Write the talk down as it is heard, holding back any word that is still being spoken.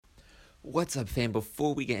What's up, fam?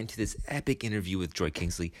 Before we get into this epic interview with Joy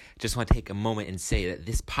Kingsley, just want to take a moment and say that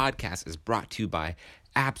this podcast is brought to you by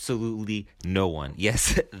absolutely no one.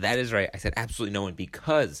 Yes, that is right. I said absolutely no one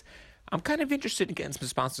because I'm kind of interested in getting some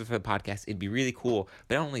sponsors for the podcast. It'd be really cool.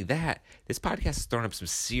 But not only that, this podcast is throwing up some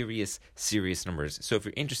serious numbers. So if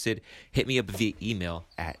you're interested, hit me up via email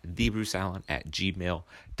at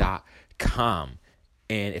thebruceallen@gmail.com.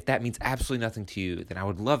 And if that means absolutely nothing to you, then I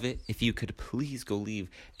would love it if you could please go leave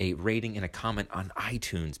a rating and a comment on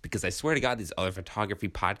iTunes, because I swear to God, these other photography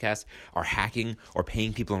podcasts are hacking or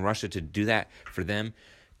paying people in Russia to do that for them.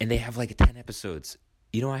 And they have like 10 episodes.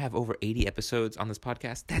 You know, I have over 80 episodes on this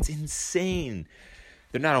podcast. That's insane.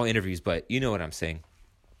 They're not all interviews, but you know what I'm saying.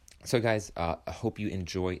 So guys, I hope you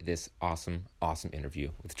enjoy this awesome interview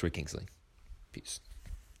with Joy Kingsley. Peace.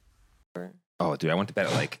 Oh, dude, I went to bed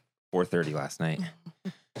at like 4:30 last night.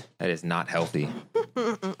 That is not healthy.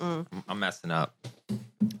 I'm messing up.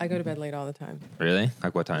 I go to bed late all the time. Really?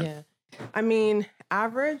 Like what time? Yeah. I mean,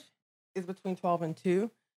 average is between 12 and 2.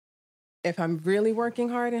 If I'm really working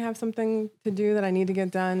hard and have something to do that I need to get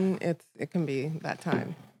done, it can be that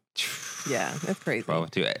time. Yeah, it's crazy. Bro,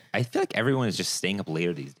 dude, I feel like everyone is just staying up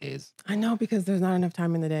later these days. I know, because there's not enough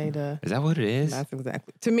time in the day to... Is that what it is? That's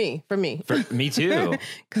exactly... For me. For me too.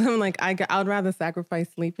 Because I'm like, I'd rather sacrifice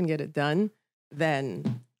sleep and get it done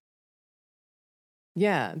than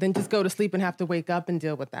just go to sleep and have to wake up and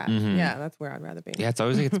deal with that. Mm-hmm. Yeah, that's where I'd rather be. Yeah, it's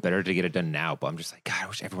always like it's better to get it done now, but I'm just like, God, I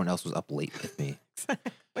wish everyone else was up late with me.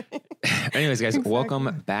 Anyways, guys,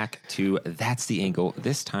 welcome back to That's the Angle.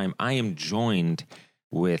 This time I am joined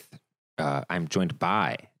by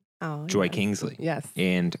Joy Kingsley. Yes.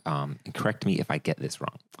 And correct me if I get this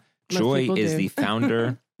wrong. Joy is the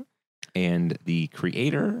founder and the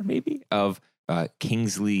creator, maybe, of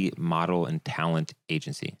Kingsley Model and Talent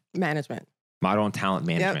Agency. Management. Model and Talent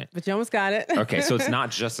Management. Yep, but you almost got it. Okay, so it's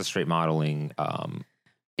not just a straight modeling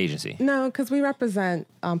agency. No, because we represent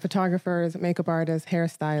photographers, makeup artists,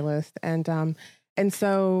 hairstylists, and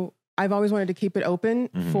so I've always wanted to keep it open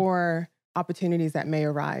for opportunities that may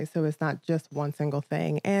arise. So it's not just one single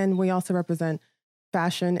thing. And we also represent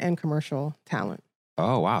fashion and commercial talent.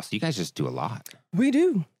 Oh, wow. So you guys just do a lot. We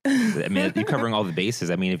do. I mean, you're covering all the bases.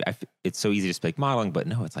 I mean, it's so easy to just be like modeling, but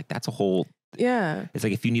no, it's like that's a whole... Yeah. It's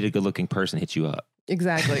like if you need a good-looking person, hit you up.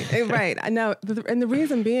 Exactly. Right. I know. And the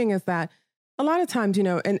reason being is that a lot of times, you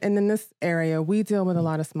know, and in this area, we deal with a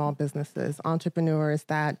lot of small businesses, entrepreneurs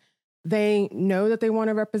that they know that they want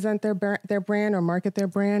to represent their brand or market their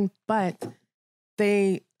brand, but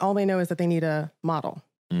all they know is that they need a model.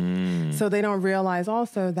 So they don't realize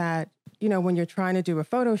also that, you know, when you're trying to do a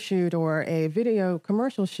photo shoot or a video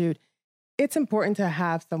commercial shoot, it's important to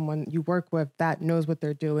have someone you work with that knows what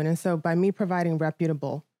they're doing. And so by me providing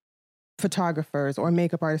reputable photographers or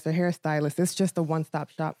makeup artists or hairstylists, it's just a one-stop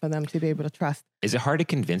shop for them to be able to trust. Is it hard to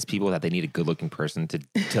convince people that they need a good-looking person to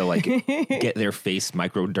like get their face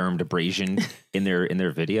microdermed abrasion in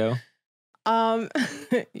their video?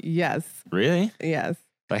 Yes. Really? Yes.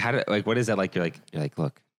 Like what is that like? You're like,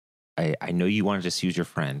 look, I know you want to just use your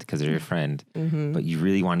friend because they're your friend, but you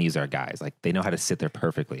really want to use our guys. Like they know how to sit there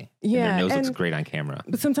perfectly. Yeah. And their nose looks great on camera.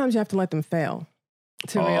 But sometimes you have to let them fail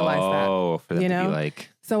to realize that. Oh, for them to be like.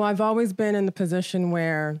 So I've always been in the position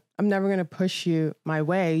where I'm never going to push you my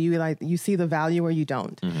way. You see the value or you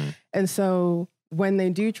don't. And so when they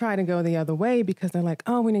do try to go the other way because they're like,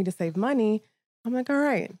 oh, we need to save money, I'm like, all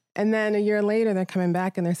right. And then a year later, they're coming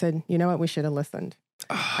back and they said, you know what, we should have listened.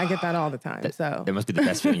 I get that all the time. So that must be the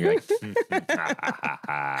best feeling. You're like,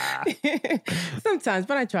 sometimes,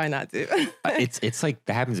 but I try not to. It's like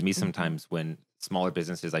that happens to me sometimes when smaller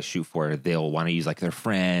businesses I shoot for, they'll want to use like their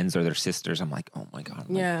friends or their sisters. I'm like, oh my God.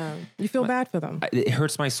 You feel bad for them. It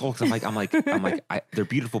hurts my soul because I'm like, they're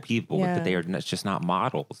beautiful people, but they are just not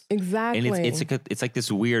models. Exactly. And it's like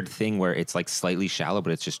this weird thing where it's like slightly shallow,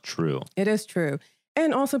 but it's just true. It is true.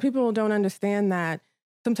 And also people don't understand that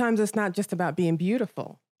sometimes it's not just about being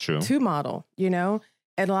beautiful. True. To model, you know?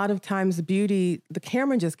 And a lot of times beauty, the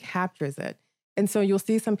camera just captures it. And so you'll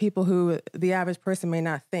see some people who the average person may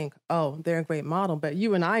not think, oh, they're a great model. But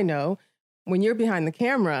you and I know when you're behind the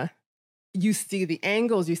camera, you see the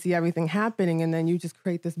angles, you see everything happening, and then you just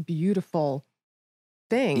create this beautiful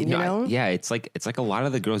thing, you know? It's like a lot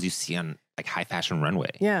of the girls you see on like high fashion runway.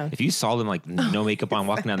 Yeah. If you saw them like no makeup on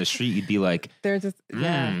walking down the street, you'd be like, they're just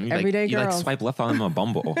everyday girls. You like swipe left on them on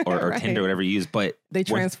Bumble or Right. Tinder, whatever you use, but they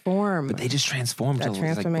transform. But they just transform to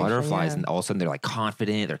like butterflies, and all of a sudden they're like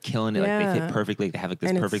confident, they're killing it, like they fit perfectly, they have like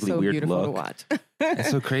this perfectly weird look. To watch. It's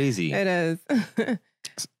so crazy. It is.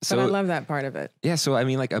 So but I love that part of it. Yeah. So I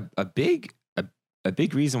mean, like a big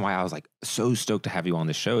reason why I was like so stoked to have you on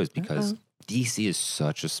the show is because DC is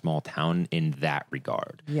such a small town in that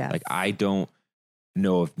regard. Yes. Like I don't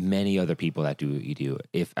know of many other people that do what you do.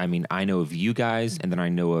 I know of you guys, and then I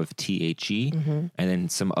know of THE, and then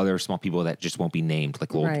some other small people that just won't be named,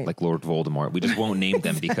 like Lord Voldemort. We just won't name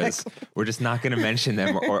them because we're just not going to mention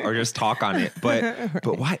them or just talk on it. But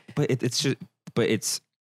why? But it's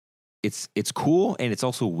cool, and it's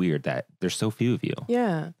also weird that there's so few of you.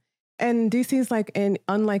 Yeah. And DC is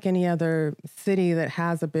unlike any other city that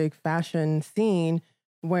has a big fashion scene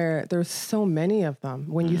where there's so many of them.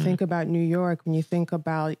 When you think about New York, when you think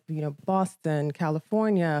about, Boston,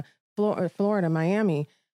 California, Florida, Miami,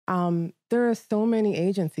 there are so many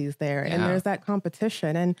agencies there, and there's that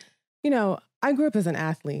competition. And, I grew up as an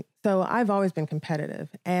athlete, so I've always been competitive.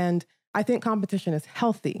 And I think competition is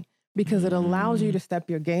healthy because it allows you to step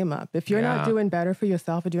your game up. If you're not doing better for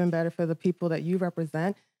yourself or doing better for the people that you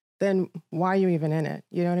represent, then why are you even in it?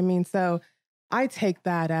 You know what I mean? So I take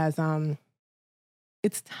that as,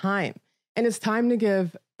 it's time. And it's time to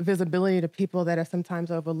give visibility to people that are sometimes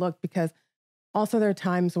overlooked, because also there are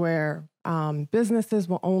times where businesses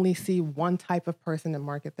will only see one type of person to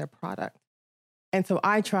market their product. And so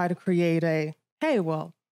I try to create hey,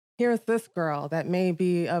 well, here's this girl that may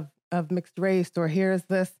be of mixed race, or here's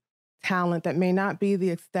this talent that may not be the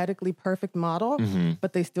aesthetically perfect model,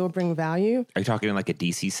 but they still bring value. Are you talking in like a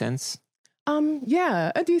DC sense?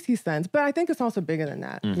 Yeah, a DC sense, but I think it's also bigger than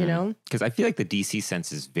that, Because I feel like the DC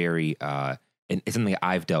sense is very, and it's something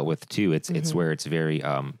I've dealt with too. It's where it's very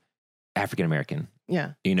African American.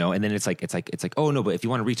 Yeah. And then it's like, oh no, but if you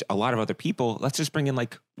want to reach a lot of other people, let's just bring in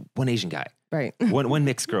like one Asian guy, right? one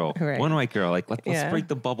mixed girl, right. One white girl. Like let's break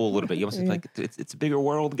the bubble a little bit. You almost like it's a bigger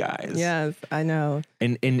world, guys. Yes, I know.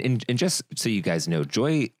 And just so you guys know,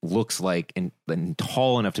 Joy looks like and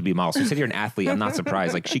tall enough to be a model. So you said you're an athlete. I'm not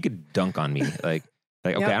surprised. Like she could dunk on me. Like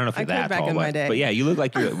okay, I don't know if you're that tall, but yeah, you look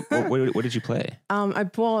like you're. What did you play?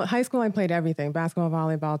 High school I played everything: basketball,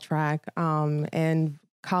 volleyball, track, and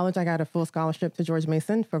college I got a full scholarship to George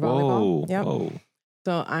Mason for volleyball. Whoa.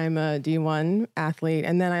 So I'm a D1 athlete,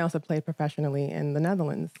 and then I also played professionally in the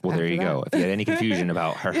Netherlands. Well, there you go. If you had any confusion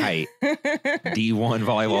about her height, D1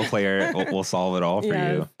 volleyball player will solve it all for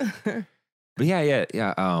you. But yeah.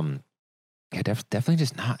 Definitely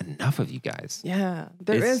just not enough of you guys. Yeah,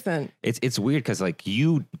 there isn't. It's weird because like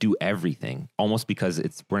you do everything almost because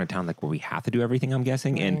we're in a town like where we have to do everything. I'm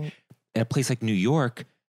guessing, and in a place like New York,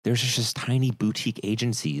 there's just tiny boutique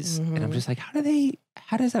agencies, and I'm just like,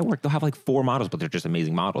 how does that work? They'll have like 4 models, but they're just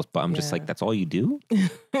amazing models. But I'm just like, that's all you do?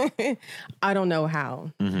 I don't know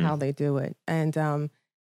how they do it, and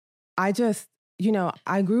I just,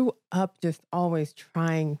 I grew up just always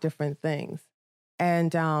trying different things.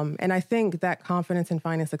 And I think that confidence in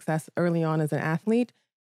finding success early on as an athlete,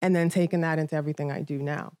 and then taking that into everything I do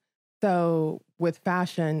now. So with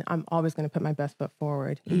fashion, I'm always going to put my best foot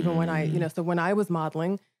forward. Even when so when I was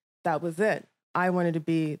modeling, that was it. I wanted to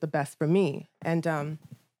be the best for me. And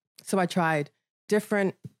so I tried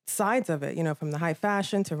different sides of it, from the high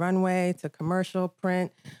fashion to runway to commercial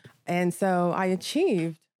print. And so I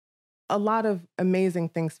achieved a lot of amazing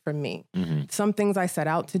things for me. Some things I set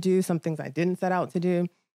out to do, some things I didn't set out to do.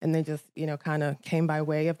 And they just, kind of came by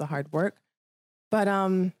way of the hard work. But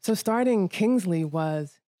so starting Kingsley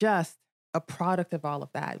was just a product of all of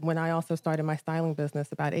that. When I also started my styling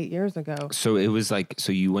business about 8 years ago. So it was like,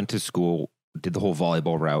 so you went to school, did the whole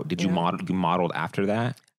volleyball route. Did you modeled after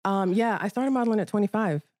that? Yeah, I started modeling at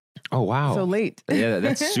 25. Oh, wow. So late. Yeah,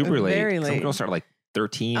 that's super late. Very late. Some girls start like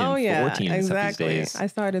 13 and 14 and stuff these days. I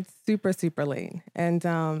started super, super late. And,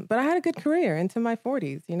 but I had a good career into my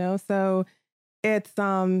 40s, so it's,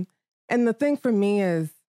 and the thing for me is,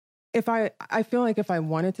 I feel like if I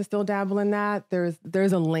wanted to still dabble in that,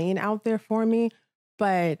 there's a lane out there for me,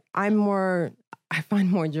 but I find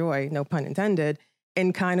more joy, no pun intended,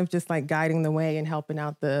 in kind of just like guiding the way and helping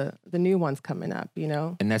out the new ones coming up,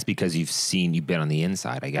 And that's because you've been on the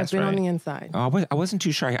inside, I guess, I've been on the inside. Oh, I wasn't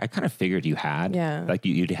too sure. I kind of figured you had. Yeah. Like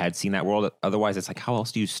you had seen that world. Otherwise, it's like, how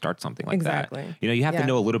else do you start something like that? Exactly. You have to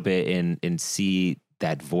know a little bit and see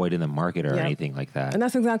that void in the market or anything like that. And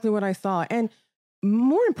that's exactly what I saw. And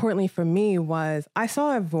more importantly for me was I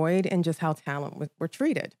saw a void in just how talent were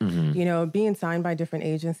treated. Being signed by different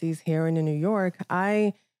agencies here in New York,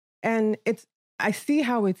 I see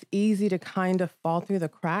how it's easy to kind of fall through the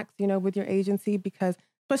cracks, with your agency, because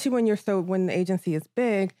especially when the agency is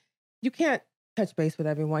big, you can't touch base with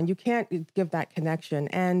everyone. You can't give that connection.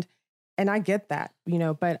 And I get that,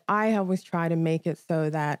 but I always try to make it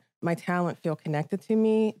so that my talent feel connected to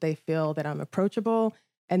me. They feel that I'm approachable,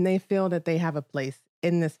 and they feel that they have a place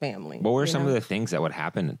in this family. What were some of the things that would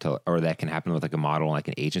happen or that can happen with like a model, like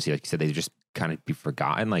an agency? Like you said, they just kind of be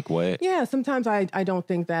forgotten. Like what? Yeah, sometimes I don't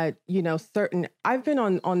think that, I've been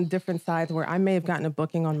on different sides where I may have gotten a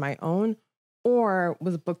booking on my own or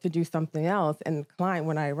was booked to do something else. And the client,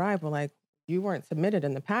 when I arrived, were like, you weren't submitted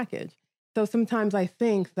in the package. So sometimes I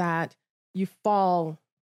think that you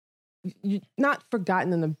not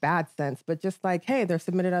forgotten in the bad sense, but just like, hey, they're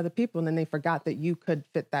submitted other people, and then they forgot that you could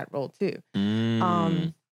fit that role too.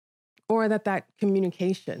 Or that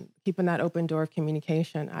communication, keeping that open door of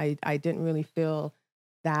communication, I didn't really feel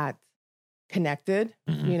that connected,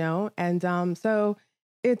 and so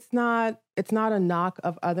it's not a knock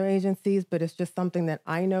of other agencies, but it's just something that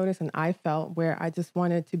I noticed and I felt where I just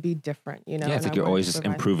wanted to be different, Yeah, it's like you're always just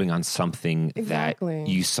improving on something that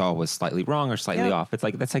you saw was slightly wrong or slightly off. It's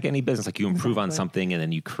like, that's like any business. Like you improve on something and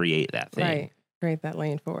then you create that thing. Right. Create that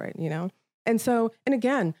lane for it, And so, and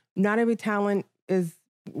again, not every talent is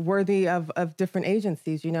worthy of different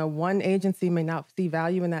agencies. One agency may not see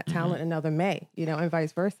value in that talent, another may, and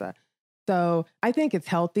vice versa. So I think it's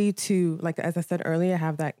healthy to, like, as I said earlier,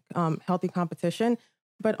 have that healthy competition,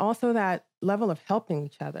 but also that level of helping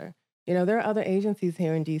each other. There are other agencies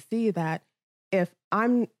here in DC that if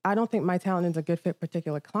I don't think my talent is a good fit for a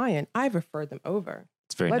particular client, I've referred them over.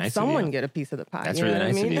 It's very Let nice someone of you. get a piece of the pie. That's really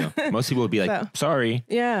nice of you. Most people would be like, sorry.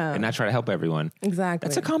 Yeah. And not try to help everyone. Exactly.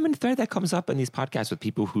 That's a common thread that comes up in these podcasts with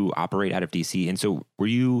people who operate out of DC. And so were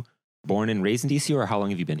you born and raised in DC, or how long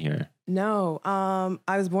have you been here? No,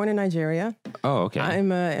 I was born in Nigeria. Oh, okay.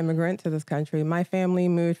 I'm an immigrant to this country. My family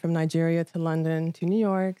moved from Nigeria to London, to New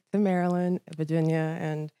York, to Maryland, Virginia,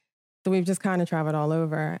 and so we've just kind of traveled all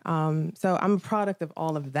over. So I'm a product of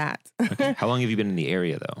all of that. Okay. How long have you been in the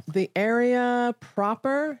area, though? The area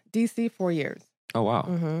proper, DC, 4 years. Oh, wow.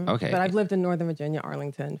 Okay. But I've lived in Northern Virginia,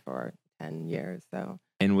 Arlington, for 10 years. So.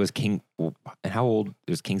 And how old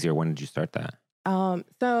was Kingsley, or when did you start that?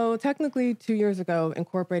 So technically 2 years ago,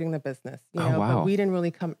 incorporating the business, wow. But we didn't really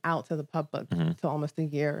come out to the public until almost a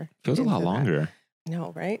year. Feels a lot longer.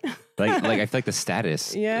 No, right? like I feel like the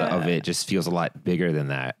status of it just feels a lot bigger than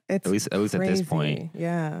that. It's at least crazy. At this point.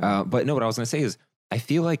 Yeah. But no, what I was going to say is I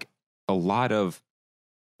feel like a lot of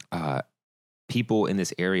people in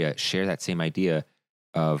this area share that same idea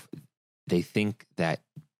of they think that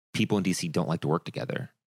people in DC don't like to work together.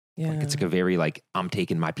 Yeah. Like it's like a very I'm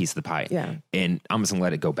taking my piece of the pie. Yeah. And I'm just gonna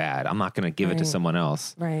let it go bad. I'm not gonna give it to someone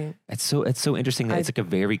else. Right. It's so interesting that it's like a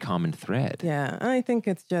very common thread. Yeah. I think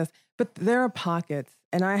it's but there are pockets,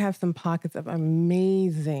 and I have some pockets of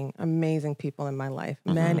amazing, amazing people in my life,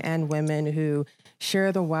 men and women who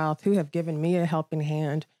share the wealth, who have given me a helping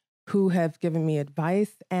hand, who have given me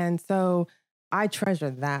advice. And so I treasure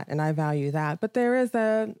that and I value that. But there is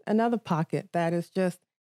another pocket that is just,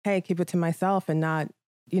 hey, keep it to myself and not,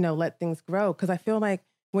 let things grow. Because I feel like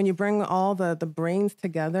when you bring all the brains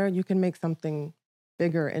together, you can make something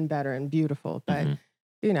bigger and better and beautiful. But,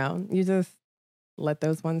 you just let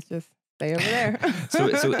those ones just stay over there. So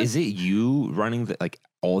is it you running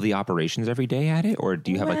all the operations every day at it? Or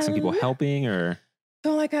do you have some people helping or?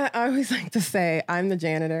 So I always like to say, I'm the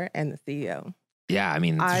janitor and the CEO. Yeah, I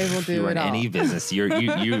mean, I will do it all. Any business, you're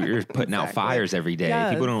putting out fires every day.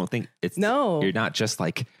 Yes. People don't think you're not just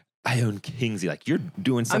like, I own Kingsley. Like you're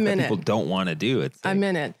doing stuff that people don't want to do. It's I'm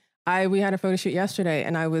in it. We had a photo shoot yesterday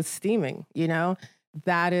and I was steaming,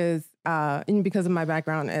 that is, and because of my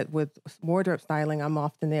background with wardrobe styling, I'm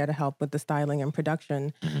often there to help with the styling and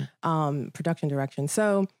production, production direction.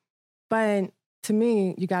 So, but to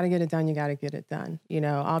me, you got to get it done. You got to get it done.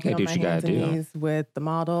 I'll be on my hands and knees with the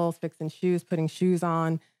models, fixing shoes, putting shoes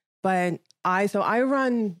on. But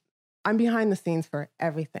I'm behind the scenes for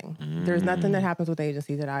everything. There's nothing that happens with the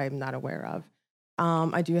agency that I'm not aware of.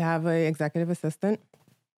 I do have an executive assistant,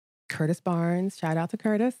 Curtis Barnes. Shout out to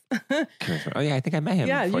Curtis. Oh yeah, I think I met him.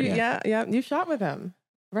 Yeah, before, yeah. You shot with him,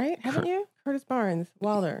 right? Haven't you? Curtis Barnes,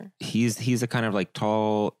 Wilder. He's a kind of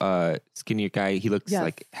tall, skinnier guy. He looks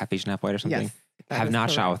like half Asian, half white or something. Yes. Have not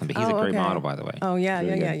correct. Shot with him, but he's a great model, by the way. Oh yeah,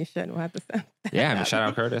 really You should. We'll have to say. Yeah, I mean, shout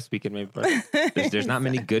out Curtis. Speaking maybe, there's not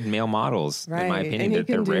many good male models, in my opinion. And he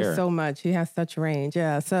can do rare. so much. He has such range.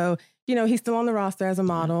 Yeah. So he's still on the roster as a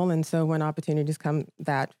model, and so when opportunities come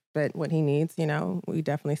that fit what he needs, we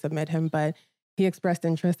definitely submit him. But he expressed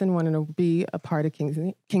interest and wanted to be a part of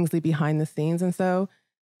Kingsley behind the scenes, and so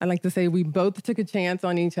I like to say we both took a chance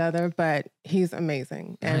on each other. But he's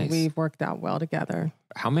amazing, and we've worked out well together.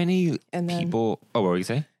 How many people? Oh, what were you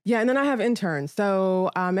saying? Yeah, and then I have interns. So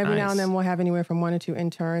every now Nice. and then we'll have anywhere from 1 to 2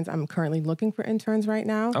 interns. I'm currently looking for interns right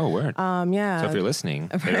now. Oh, word. Yeah. So if you're listening,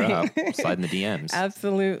 hit her up, slide in the DMs.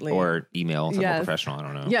 Absolutely. Or email, something more professional. I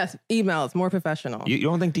don't know. Yes, emails, more professional. You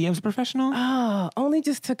don't think DMs are professional? Oh, only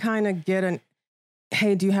just to kind of get an,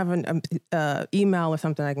 hey, do you have an email or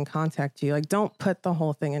something I can contact you? Like, don't put the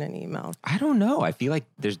whole thing in an email. I don't know. I feel like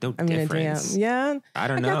there's no difference. A DM. Yeah. I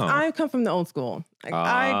don't know. I come from the old school. Like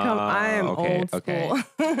I am old school.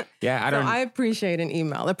 Yeah, So I appreciate an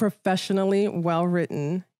email, a professionally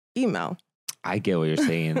well-written email. I get what you're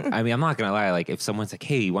saying. I mean, I'm not going to lie. Like, if someone's like,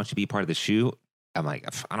 hey, you want you to be part of the shoot? I'm like,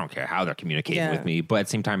 I don't care how they're communicating with me. But at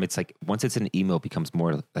the same time, it's like, once it's an email, it becomes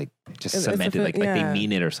more like just cemented, like they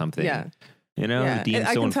mean it or something. Yeah. You know, yeah. DM's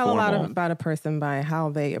I so can tell informal. a lot about a person by how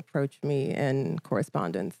they approach me in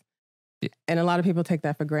correspondence. Yeah. And a lot of people take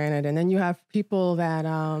that for granted. And then you have people that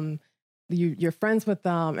you're friends with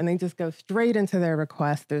them and they just go straight into their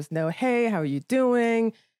request. There's no, hey, how are you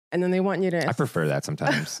doing? And then they want you to. I prefer that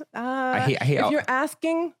sometimes. I hate if you're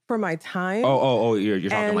asking for my time. You're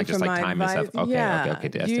talking like just like time advice, and stuff. Okay, yeah, okay,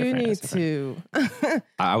 that's you different. Need to.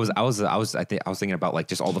 I was thinking about like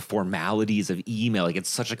just all the formalities of email. Like it's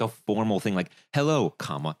such like a formal thing. Like hello,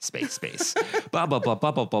 comma, space, blah blah blah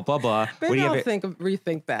blah blah blah blah blah. Maybe I'll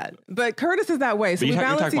rethink that. But Curtis is that way, so we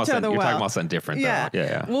balance each other well. You're talking about something different. Yeah, though.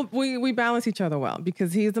 Yeah. Well, we balance each other well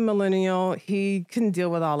because he's a millennial. He can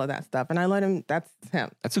deal with all of that stuff, and I let him. That's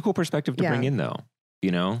him. That's a cool perspective to bring in, though. You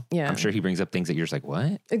know, I'm sure he brings up things that you're just like,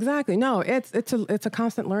 what? Exactly. No, it's a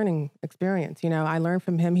constant learning experience. You know, I learn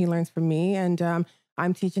from him, he learns from me, and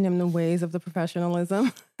I'm teaching him the ways of the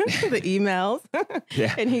professionalism, the emails,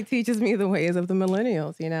 and he teaches me the ways of the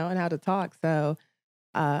millennials. You know, and how to talk. So,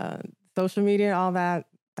 social media, all that.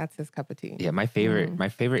 That's his cup of tea. Yeah, my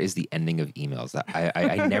favorite is the ending of emails.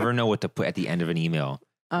 I never know what to put at the end of an email.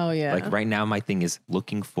 Oh yeah. Like right now, my thing is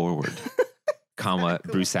looking forward. Comma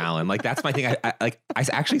Bruce Allen. Like that's my thing. I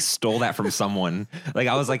actually stole that from someone. Like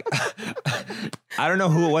I was like, I don't know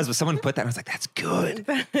who it was, but someone put that. And I was like, that's good.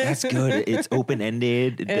 That's good. It's open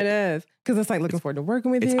ended. It is because it's like looking forward to working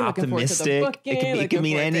with you. It's optimistic. It can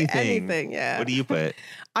mean anything. Yeah. What do you put?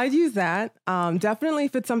 I'd use that. Definitely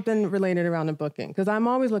if it's something related around a booking because I'm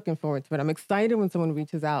always looking forward to it. I'm excited when someone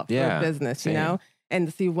reaches out for a business, you know, and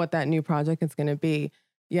to see what that new project is going to be.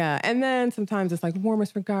 Yeah, and then sometimes it's like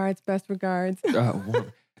warmest regards, best regards.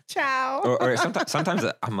 Ciao. Or sometimes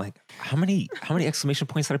I'm like, how many exclamation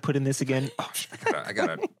points did I put in this again? Oh,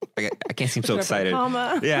 I can't seem so excited.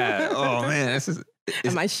 Comma. Yeah. Oh man, this is.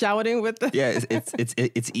 Am I shouting with the? Yeah,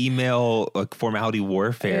 it's email like formality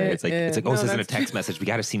warfare. It's like this isn't a text message. We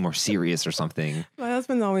got to seem more serious or something. My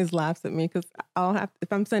husband always laughs at me because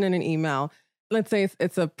if I'm sending an email, let's say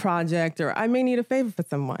it's a project or I may need a favor for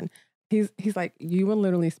someone. He's like, you will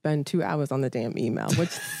literally spend 2 hours on the damn email, which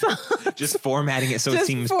just formatting it so it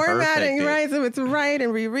seems formatting, perfect. Right? So it's right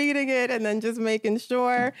and rereading it and then just making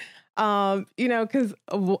sure, you know, because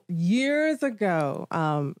years ago,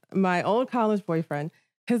 my old college boyfriend,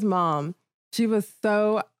 his mom,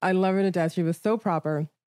 I love her to death. She was so proper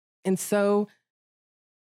and so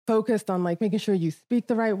focused on like making sure you speak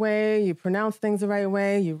the right way, you pronounce things the right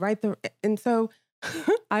way, you write and so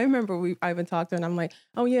I remember I would talk to her and I'm like,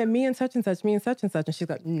 oh yeah, me and such and such. And she's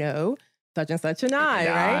like, no, such and such and I,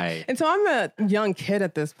 right? And so I'm a young kid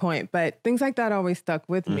at this point, but things like that always stuck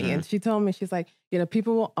with me. And she told me, she's like, you know,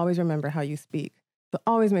 people will always remember how you speak. So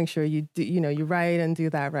always make sure you do, you know, you write and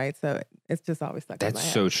do that right. So it's just always stuck in my head.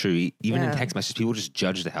 That's so true. Even in text messages, people just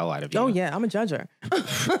judge the hell out of you. Oh yeah, I'm a judger.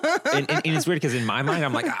 and it's weird because in my mind,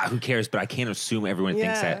 I'm like, who cares? But I can't assume everyone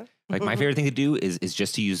thinks that. Like my favorite thing to do is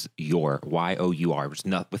just to use your Y-O-U-R, which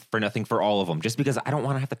is for nothing for all of them, just because I don't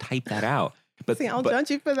want to have to type that out. But see, I'll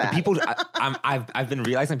judge you for that. People, I've been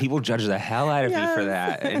realizing people judge the hell out of me for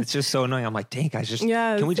that, and it's just so annoying. I'm like, dang, guys,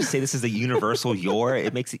 can we just say this is a universal your?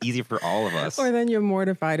 It makes it easier for all of us. Or then you're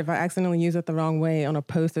mortified if I accidentally use it the wrong way on a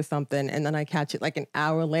post or something, and then I catch it like an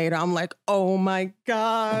hour later. I'm like, oh my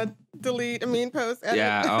god, delete. Post. Edit.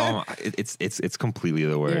 Yeah, it's completely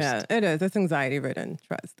the worst. Yeah, it is. It's anxiety ridden.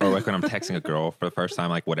 Trust. Or like when I'm texting a girl for the first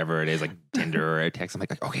time, like whatever it is, like Tinder or a text, I'm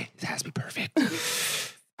like, okay, it has to be perfect.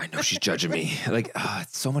 I know she's judging me. Like,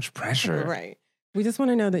 it's so much pressure. Right. We just want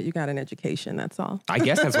to know that you got an education. That's all. I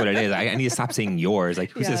guess that's what it is. I need to stop saying yours. Like,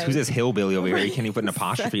 who's this hillbilly over here? You can't even put an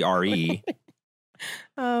apostrophe R-E.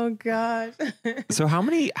 Oh gosh. So how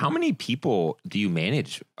many people do you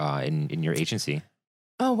manage in your agency?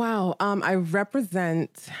 Oh wow. I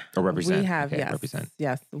represent. Or represent. We have represent.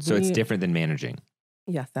 Yes. So it's different than managing.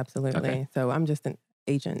 Yes, absolutely. Okay. So I'm just an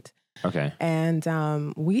agent. Okay. And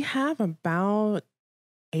we have about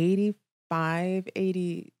 87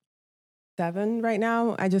 7 right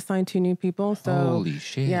now. I just signed 2 new people. So holy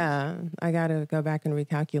shit. Yeah, I got to go back and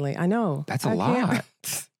recalculate. I know. That's a lot.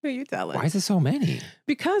 Who you telling? Why is it so many?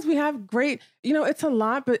 Because we have great, it's a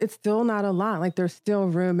lot, but it's still not a lot. Like there's still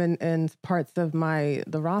room in parts of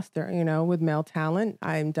the roster, with male talent.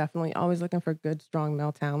 I'm definitely always looking for good, strong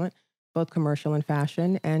male talent, both commercial and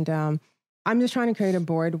fashion. And I'm just trying to create a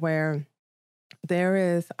board where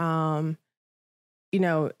there is,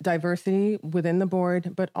 diversity within the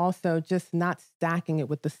board, but also just not stacking it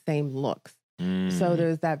with the same looks. So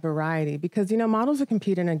there's that variety because, models are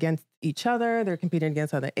competing against each other. They're competing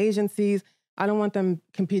against other agencies. I don't want them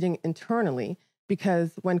competing internally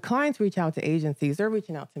because when clients reach out to agencies, they're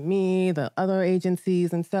reaching out to me, the other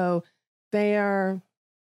agencies. And so I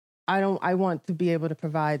want to be able to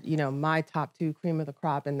provide, my top 2 cream of the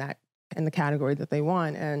crop in the category that they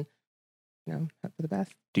want and, hope for the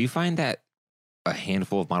best. Do you find that a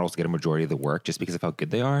handful of models get a majority of the work just because of how good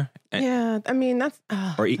they are? Yeah, I mean that's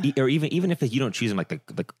or even if you don't choose them, like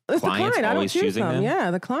the client's always choosing them. Yeah,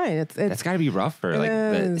 the client. That's got to be rough for like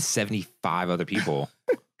the 75 other people.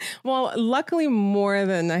 Well, luckily more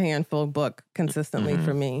than a handful book consistently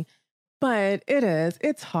for me, but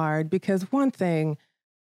it's hard because one thing,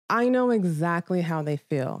 I know exactly how they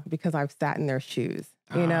feel because I've sat in their shoes.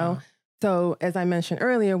 So as I mentioned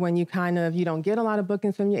earlier, when you don't get a lot of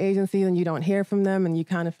bookings from your agency and you don't hear from them and you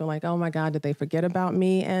kind of feel like, oh my God, did they forget about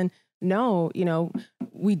me? And no,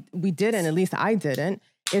 we didn't, at least I didn't.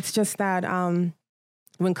 It's just that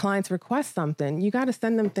when clients request something, you got to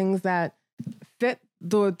send them things that fit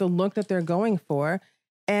the look that they're going for.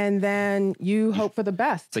 And then you hope for the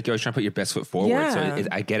best. It's like you're always trying to put your best foot forward. Yeah. So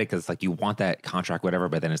I get it because like you want that contract, whatever,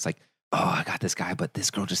 but then it's like, oh, I got this guy, but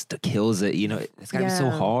this girl just kills it. It's got to be so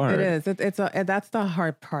hard. It is. That's the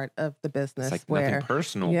hard part of the business. It's like nothing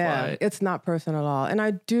personal. Yeah, but it's not personal at all. And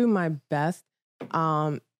I do my best.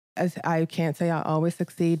 As I can't say I always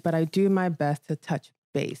succeed, but I do my best to touch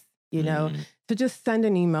base, to just send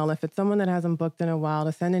an email. If it's someone that hasn't booked in a while,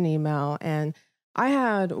 to send an email. And I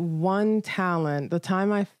had one talent, the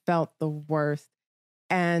time I felt the worst.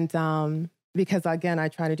 And because again, I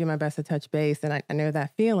try to do my best to touch base and I know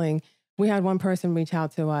that feeling. We had one person reach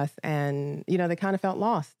out to us and, they kind of felt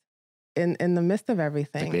lost in the midst of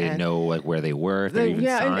everything. Like they didn't know like where they were. If even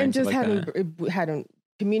signed, and just like hadn't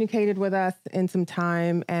communicated with us in some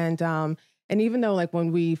time. And even though like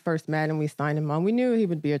when we first met and we signed him on, we knew he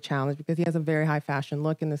would be a challenge because he has a very high fashion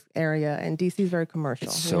look in this area and DC is very commercial.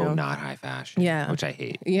 It's so not high fashion, which I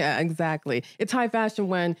hate. Yeah, exactly. It's high fashion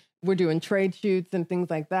when we're doing trade shoots and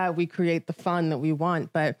things like that. We create the fun that we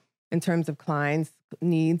want, but in terms of clients'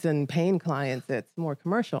 needs and paying clients, it's more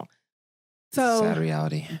commercial. So sad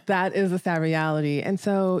reality. That is a sad reality. And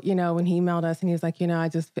so, when he emailed us and he was like, I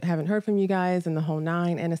just haven't heard from you guys and the whole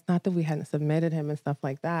 9. And it's not that we hadn't submitted him and stuff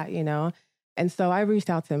like that, And so I reached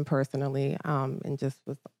out to him personally and just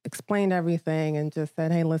explained everything and just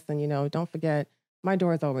said, hey, listen, don't forget, my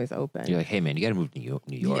door is always open. You're like, hey, man, you got to move to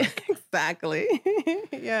New York. Yeah, exactly.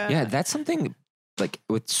 Yeah. Yeah, that's something like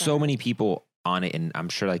with so many people on it, and I'm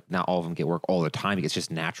sure like not all of them get work all the time. It's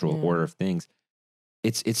just natural order of things.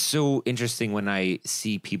 It's so interesting when I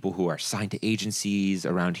see people who are signed to agencies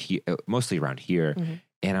around here, mostly around here,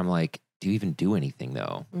 and I'm like, do you even do anything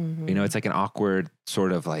though? It's like an awkward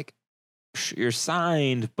sort of like, you're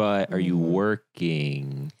signed, but are you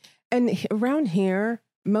working? And around here,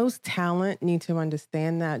 most talent need to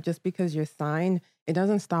understand that just because you're signed, it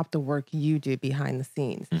doesn't stop the work you do behind the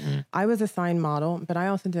scenes. I was a signed model, but I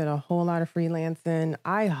also did a whole lot of freelancing.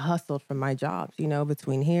 I hustled for my jobs,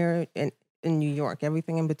 between here and in New York,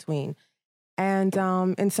 everything in between. And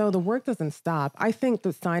so the work doesn't stop. I think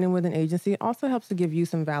that signing with an agency also helps to give you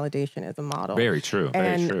some validation as a model. Very true.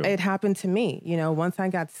 Very true. It happened to me. Once I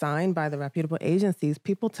got signed by the reputable agencies,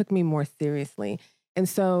 people took me more seriously. And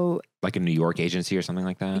so, like a New York agency or something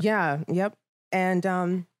like that? Yeah. Yep.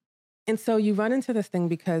 And so you run into this thing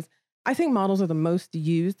because I think models are the most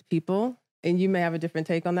used people, and you may have a different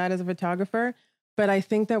take on that as a photographer, but I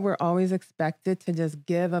think that we're always expected to just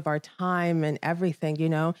give of our time and everything,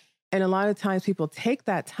 And a lot of times people take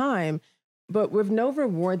that time, but with no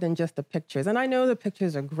reward than just the pictures. And I know the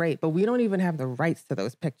pictures are great, but we don't even have the rights to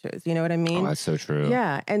those pictures. You know what I mean? Oh, that's so true.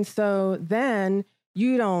 Yeah. And so then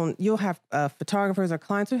you'll have photographers or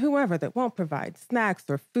clients or whoever that won't provide snacks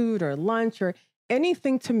or food or lunch or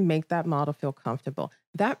anything to make that model feel comfortable.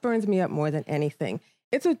 That burns me up more than anything.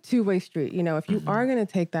 It's a two-way street. If you are going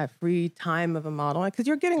to take that free time of a model, because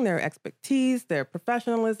you're getting their expertise, their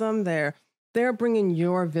professionalism, they're bringing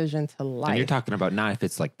your vision to life. And you're talking about not if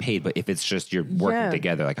it's like paid, but if it's just you're working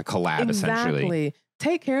together, like a collab, essentially.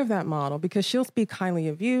 Take care of that model because she'll speak highly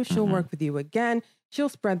of you. She'll work with you again. she'll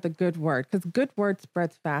spread the good word, because good word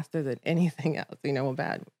spreads faster than anything else, with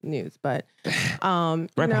bad news. But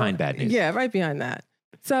behind bad news. Yeah, right behind that.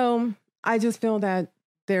 So I just feel that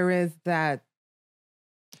there is that.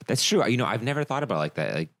 That's true. I've never thought about it like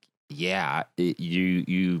that. Like, yeah,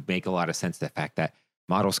 you make a lot of sense. The fact that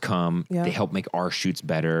models come, they help make our shoots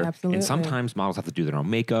better. Absolutely. And sometimes models have to do their own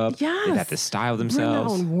makeup. Yes. They have to style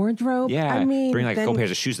themselves. Bring their own wardrobe. Yeah. I mean, bring like a couple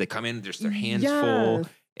pairs of shoes. They come in, just their hands full.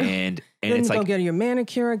 And then it's go like, get your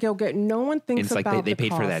manicure, no one thinks it's about like they paid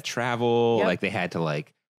cost. for that travel. Yep. Like they had to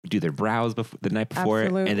like do their brows the night before.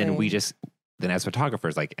 Absolutely. And then then as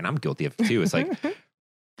photographers, like, and I'm guilty of it too. It's like,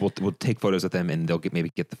 we'll take photos with them and they'll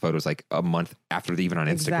get the photos like a month after they're even on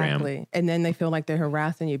Instagram. Exactly. And then they feel like they're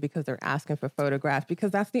harassing you because they're asking for photographs,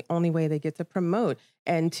 because that's the only way they get to promote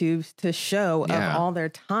and to show of all their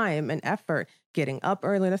time and effort getting up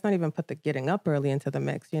early. Let's not even put the getting up early into the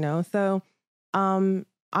mix, So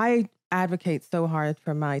I advocate so hard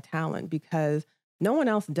for my talent because no one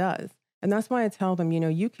else does. And that's why I tell them,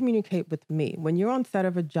 you communicate with me. When you're on set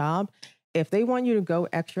of a job, if they want you to go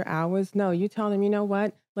extra hours, no, you tell them, you know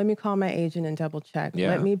what? Let me call my agent and double check. Yeah.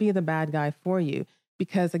 Let me be the bad guy for you.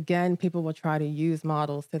 Because again, people will try to use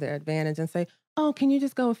models to their advantage and say, oh, can you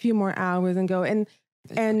just go a few more hours and go? And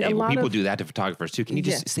a lot people of do that to photographers too. Can you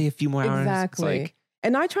just stay a few more hours? Exactly.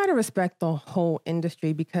 And I try to respect the whole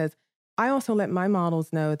industry, because I also let my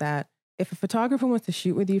models know that if a photographer wants to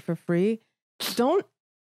shoot with you for free,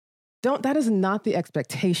 that is not the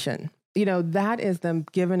expectation. That is them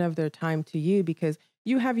giving of their time to you, because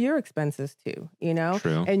you have your expenses too,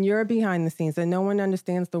 True. And you're behind the scenes, and no one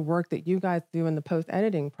understands the work that you guys do in the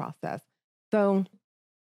post-editing process. So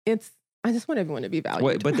I just want everyone to be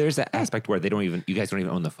valued. But there's that aspect where you guys don't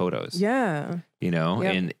even own the photos. Yeah.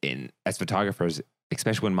 And as photographers,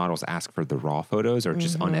 especially when models ask for the raw photos or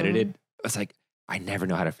just unedited, it's like, I never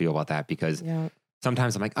know how to feel about that, because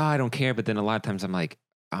sometimes I'm like, oh, I don't care. But then a lot of times I'm like,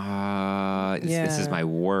 this is my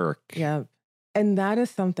work. Yeah. And that is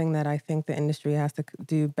something that I think the industry has to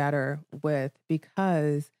do better with,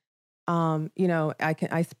 because,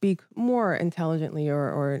 I speak more intelligently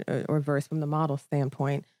or versed from the model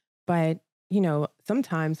standpoint. But,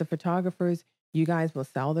 sometimes the photographers, you guys will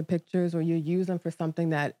sell the pictures or you use them for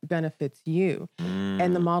something that benefits you.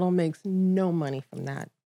 And the model makes no money from that.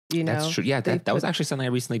 That's true. Yeah, that was actually something I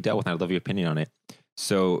recently dealt with, and I'd love your opinion on it.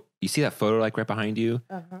 So you see that photo like right behind you?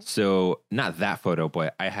 Uh-huh. So not that photo,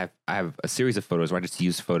 but I have a series of photos where I just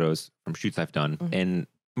use photos from shoots I've done, and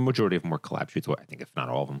majority of them were collab shoots. Well, I think if not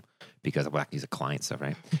all of them, because I can use a client stuff,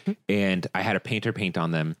 right? And I had a painter paint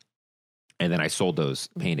on them, and then I sold those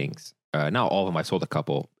paintings. Not all of them. I sold a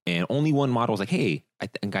couple, and only one model was like, "Hey, I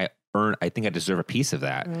think I deserve a piece of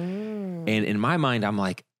that." And in my mind, I'm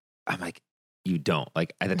like, you don't.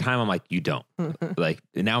 Like at the time, I'm like, you don't. Like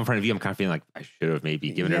now in front of you, I'm kind of feeling like I should have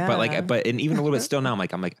maybe given it. But and even a little bit still now, I'm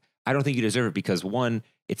like, I don't think you deserve it, because one,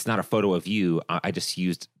 it's not a photo of you. I just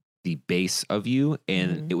used the base of you,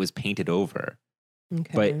 and it was painted over.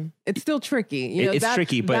 Okay. But it's still tricky. It's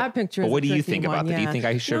tricky. But that picture. But what do you think about that? Yeah. Do you think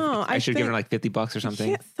I should have given her like $50 or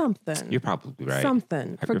something? Yeah, something. You're probably right.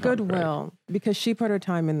 Something for goodwill, because she put her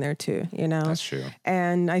time in there too. That's true.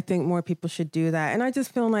 And I think more people should do that. And I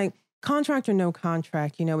just feel like, contract or no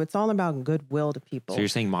contract, it's all about goodwill to people. So you're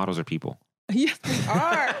saying models are people? Yes, we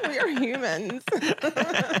are. We are humans.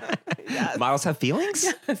 Yes. Models have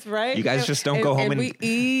feelings? Yes, right. You guys just don't go home and we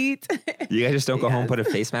eat. You guys just don't go home, put a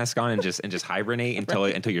face mask on, and just hibernate until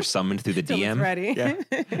you're summoned through the DM. It's ready. Yeah.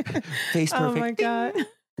 Face perfect. Oh my God.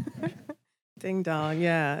 Ding dong.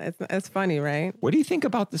 Yeah. It's funny, right? What do you think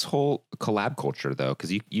about this whole collab culture though?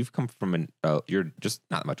 Because you've come from you're just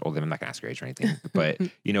not much older. I'm not gonna ask your age or anything, but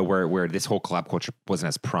where this whole collab culture wasn't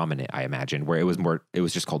as prominent, I imagine, where it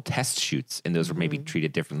was just called test shoots, and those were maybe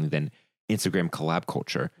treated differently than Instagram collab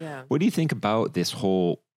culture. Yeah. What do you think about this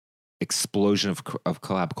whole explosion of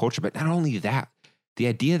collab culture? But not only that, the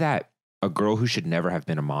idea that a girl who should never have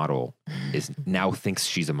been a model is now thinks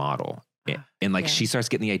she's a model. And she starts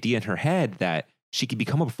getting the idea in her head that she could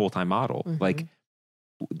become a full-time model. Like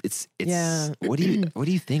it's what do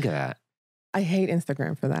you think of that? I hate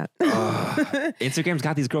Instagram for that. Instagram's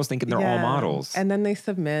got these girls thinking they're all models. And then they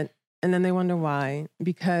submit, and then they wonder why,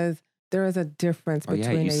 because there is a difference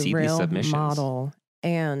between a real model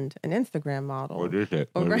and an Instagram model. What is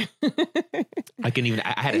it? I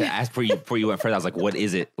had to ask before you went further. I was like, what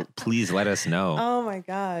is it? Please let us know. Oh my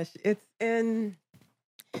gosh. It's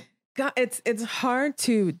hard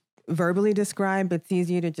to verbally describe. It's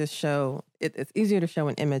easier to just show. It's easier to show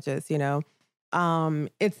in images, It's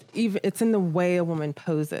in the way a woman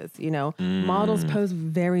poses, Models pose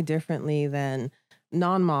very differently than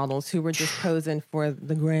non-models who were just posing for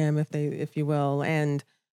the gram, if you will, and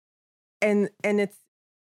it's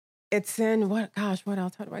in what else? How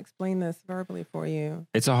do I explain this verbally for you?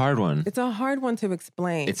 It's a hard one. It's a hard one to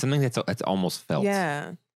explain. It's something that's almost felt.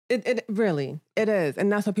 Yeah. It really, it is.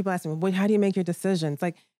 And that's what people ask me, well, how do you make your decisions?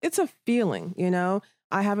 Like, it's a feeling, you know?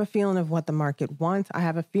 I have a feeling of what the market wants. I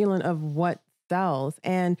have a feeling of what sells.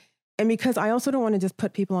 And because I also don't want to just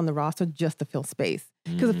put people on the roster just to fill space.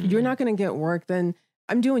 Because if you're not going to get work, then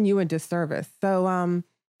I'm doing you a disservice. So,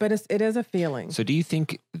 but it is a feeling. So do you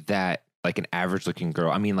think that like an average looking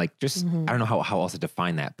girl, I mean, like just, I don't know how else to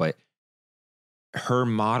define that, but her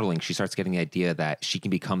modeling, she starts getting the idea that she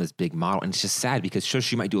can become this big model. And it's just sad because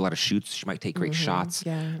she might do a lot of shoots. She might take great shots,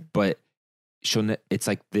 but it's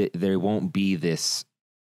like there won't be this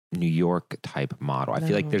New York type model. I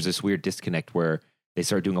feel like there's this weird disconnect where they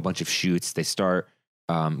start doing a bunch of shoots. They start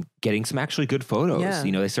getting some actually good photos. Yeah.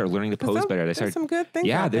 You know, they start learning to pose better. They start some good things.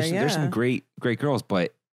 Yeah, out there's some great girls,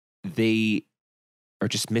 but they are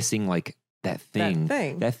just missing like that thing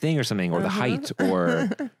or something, or the height or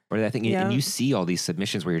that thing. And you see all these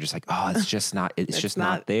submissions where you're just like, oh, it's just not, it's just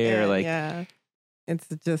not there. Like, it's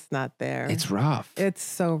just not there. It's rough. It's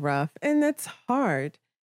so rough. And it's hard.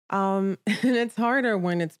 And it's harder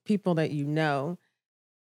when it's people that you know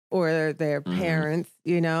or their parents,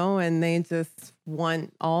 you know, and they just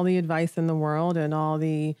want all the advice in the world and all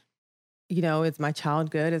the, you know, is my child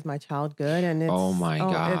good? Is my child good? And it's, oh my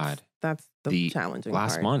God. That's the challenging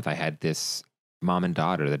last part. month I had this mom and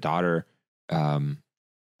daughter. The daughter,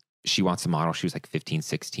 she wants to model. She was like 15,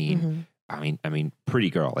 16. I mean, pretty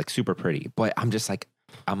girl, like super pretty. But I'm just like,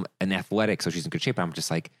 I'm an athletic, so she's in good shape. I'm just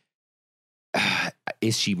like,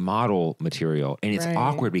 is she model material? And it's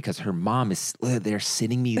awkward because her mom is there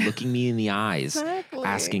sitting me, looking me in the eyes,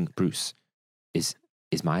 asking, Bruce, is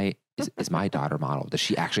my daughter model? Does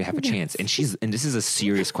she actually have a chance? And this is a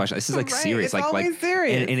serious question. This is like serious, it's like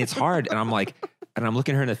serious. And it's hard. And I'm like, and I'm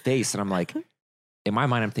looking her in the face, and I'm like, in my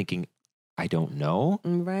mind, I'm thinking, I don't know.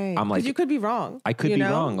 Right. I'm like, you could be wrong. I could be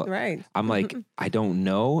wrong. Right. I'm like, I don't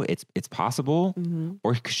know. It's possible,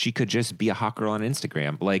 or she could just be a hot girl on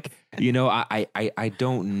Instagram. Like, you know, I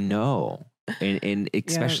don't know. And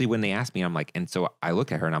especially when they ask me, I'm like, and so I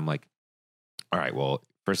look at her and I'm like, all right, well,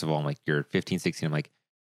 first of all, I'm like, you're 15, 16. I'm like,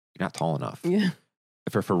 you're not tall enough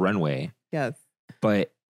for runway. Yes.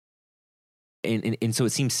 But, and so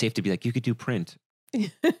it seems safe to be like, you could do print.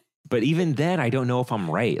 But even then, I don't know if I'm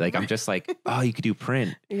right. Like, I'm just like, oh, you could do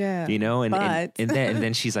print. Yeah. You know? And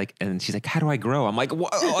then she's like, how do I grow? I'm like,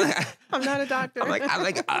 what? I'm not a doctor. I'm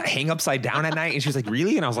like, hang upside down at night. And she was like,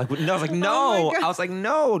 really? And I was like, no. Oh I was like,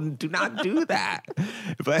 no, do not do that.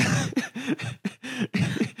 But,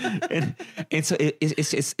 and so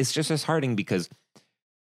it's just disheartening because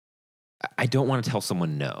I don't want to tell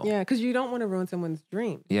someone no. Yeah, because you don't want to ruin someone's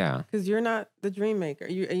dream. Yeah. Because you're not the dream maker.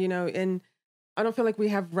 You know, and I don't feel like we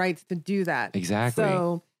have rights to do that. Exactly.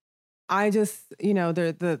 So I just, you know,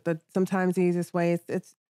 the sometimes the easiest way is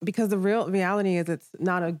it's because the real reality is it's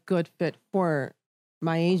not a good fit for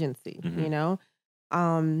my agency, you know?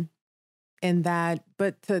 And that,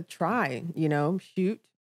 but to try, you know, shoot,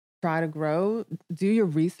 try to grow, do your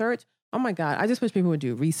research. Oh my God, I just wish people would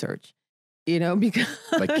do research. You know, because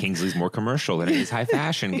like Kingsley's more commercial than it is high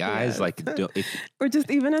fashion, guys. Like, or just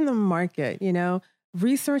even in the market, you know,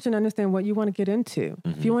 research and understand what you want to get into.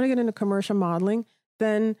 If you want to get into commercial modeling,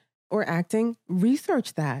 then or acting,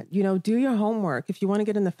 research that. You know, do your homework. If you want to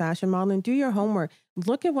get into fashion modeling, do your homework.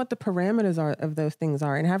 Look at what the parameters are of those things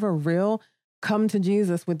are, and have a real come to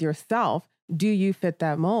Jesus with yourself. Do you fit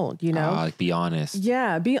that mold? You know, like be honest.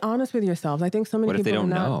 Yeah, be honest with yourselves. I think so many people are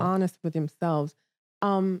not honest with themselves.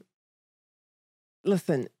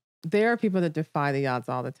 Listen, there are people that defy the odds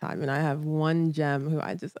all the time. And I have one gem who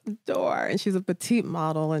I just adore. And she's a petite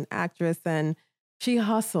model and actress, and she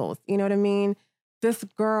hustles. You know what I mean? This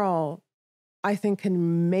girl, I think,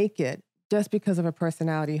 can make it just because of her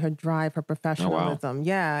personality, her drive, her professionalism. Oh, wow.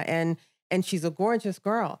 Yeah. And she's a gorgeous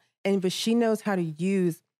girl. But she knows how to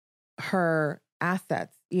use her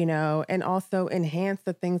assets, you know, and also enhance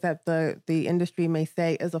the things that the industry may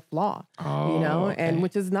say is a flaw, you know, and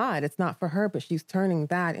which is not, it's not for her, but she's turning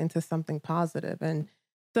that into something positive. And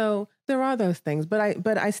so there are those things, but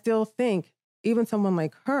I still think even someone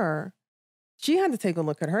like her, she had to take a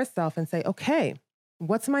look at herself and say, okay,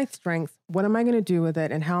 what's my strengths? What am I going to do with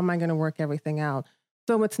it? And how am I going to work everything out?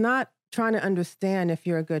 So it's not trying to understand if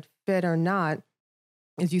you're a good fit or not.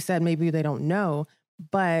 As you said, maybe they don't know,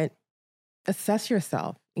 but assess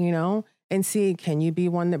yourself, you know, and see, can you be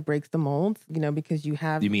one that breaks the mold, you know, because you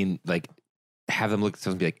have... You mean like have them look at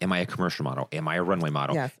something and be like, am I a commercial model? Am I a runway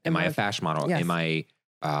model? Yes. Am I a fashion model? Yes. Am I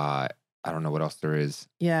I don't know what else there is.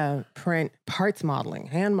 Yeah, print, parts modeling,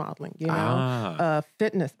 hand modeling, a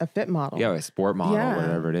fit model. Yeah, a sport model,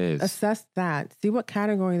 whatever it is. Assess that. See what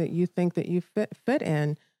category that you think that you fit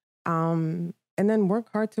in, and then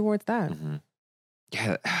work hard towards that. Mm-hmm.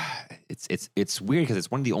 Yeah, it's weird because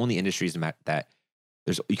it's one of the only industries that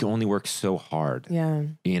you can only work so hard. Yeah,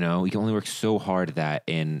 you can only work so hard that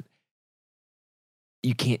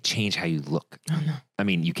you can't change how you look. Oh, no. I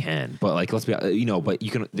mean, you can, but like, let's be, but you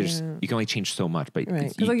can only change so much. But right,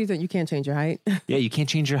 because like you said, you can't change your height. Yeah, you can't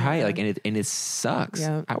change your height. Like, and it sucks.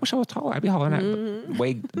 Yeah. I wish I was taller. I'd be hollering at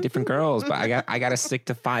way different girls, but I got to stick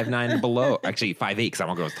to 5'9" and below. Actually, 5'8" because I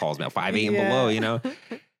don't go as tall as male. 5'8" and below.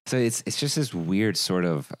 So it's just this weird sort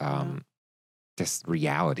of this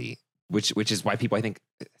reality, which is why people I think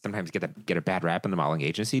sometimes get a bad rap in the modeling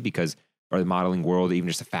agency or the modeling world, even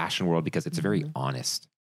just the fashion world, because it's a very honest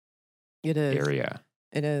area.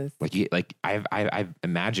 It is. Like I've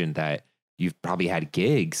imagined that you've probably had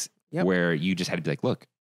gigs where you just had to be like, look,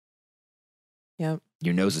 your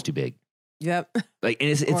nose is too big. Yep. Like, and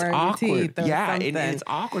it's awkward. Yeah, and it's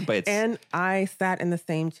awkward, but And I sat in the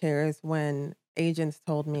same chairs when agents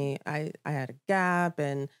told me I had a gap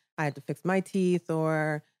and I had to fix my teeth,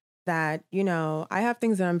 or that, I have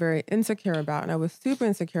things that I'm very insecure about. And I was super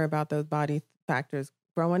insecure about those body factors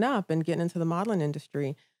growing up and getting into the modeling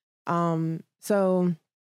industry. So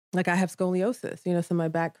like I have scoliosis, so my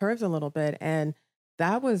back curves a little bit. And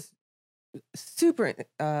that was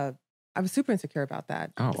I was super insecure about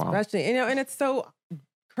that. Oh, wow. Especially, and it's so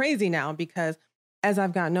crazy now because as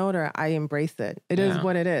I've gotten older, I embrace it. It is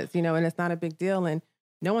what it is, and it's not a big deal. And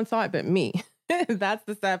no one saw it but me. That's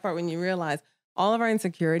the sad part when you realize all of our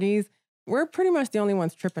insecurities, we're pretty much the only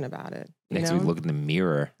ones tripping about it. Next, we look in the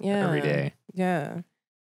mirror every day. Yeah,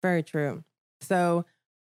 very true. So,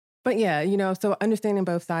 but so understanding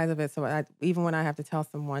both sides of it. So even when I have to tell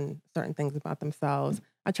someone certain things about themselves,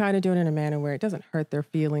 I try to do it in a manner where it doesn't hurt their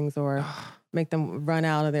feelings or make them run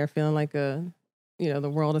out of there feeling like the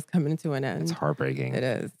world is coming to an end. It's heartbreaking. It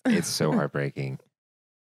is. It's so heartbreaking.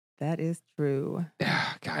 That is true.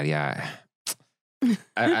 God, yeah.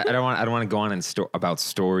 I don't want to go on about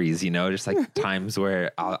stories, just like times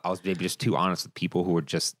where I was maybe just too honest with people who were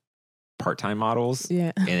just part-time models.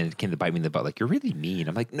 Yeah. And it came to bite me in the butt. Like, you're really mean.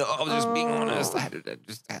 I'm like, no, I was just being honest. I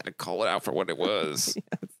had to call it out for what it was.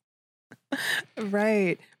 Yes.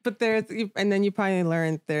 Right. But and then you probably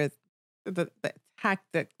learned there's the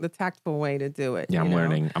tactful way to do it. Yeah, I'm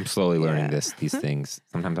learning. I'm slowly learning these things.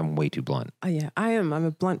 Sometimes I'm way too blunt. Yeah, I am. I'm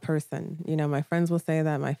a blunt person. My friends will say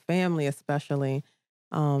that, my family especially.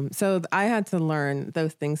 So I had to learn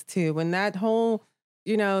those things too. When that whole,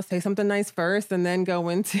 say something nice first and then go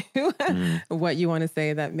into what you want to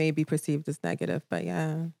say that may be perceived as negative. But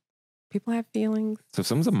yeah, people have feelings. So if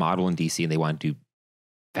someone's a model in DC and they want to do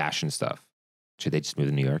fashion stuff, should they just move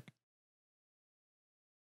to New York?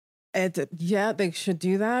 They should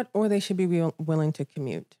do that, or they should be willing to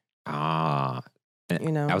commute. I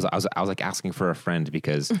was like asking for a friend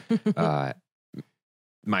because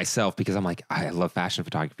myself, because I'm like, I love fashion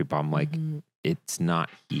photography, but I'm like, it's not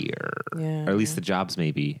here, or at least the jobs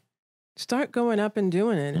maybe. Start going up and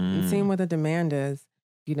doing it and seeing what the demand is.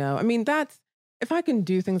 I mean, if I can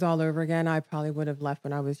do things all over again, I probably would have left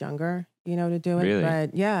when I was younger, to do it. Really?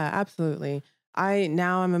 But yeah, absolutely.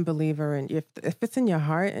 Now I'm a believer in if it's in your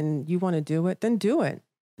heart and you want to do it, then do it.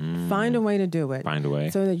 Find a way to do it. Find a way.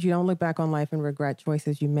 So that you don't look back on life and regret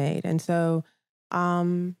choices you made. And so,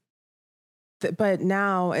 but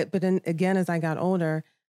then again, as I got older,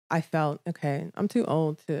 I felt, okay, I'm too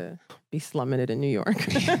old to be slumming it in New York,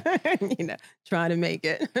 trying to make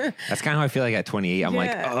it. That's kind of how I feel like at 28. I'm like,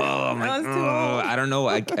 I don't know.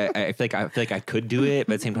 I feel like I could do it,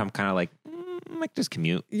 but at the same time, I'm kind of like just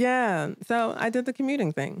commute. Yeah. So I did the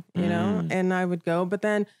commuting thing, and I would go. But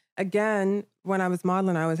then again, when I was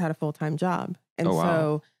modeling, I always had a full-time job. And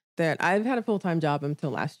so that I've had a full-time job until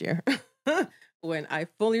last year when I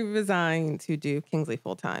fully resigned to do Kingsley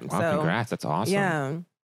full-time. Wow, so, congrats. That's awesome. Yeah.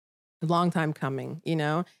 Long time coming,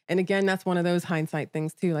 And again, that's one of those hindsight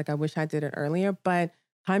things too. Like I wish I did it earlier, but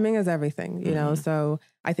timing is everything, So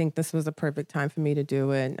I think this was a perfect time for me to do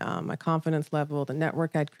it. My confidence level, the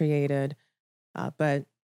network I'd created. But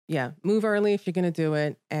yeah, move early if you're going to do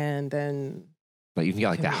it. And then. But you can get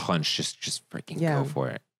like that hunch, just freaking go for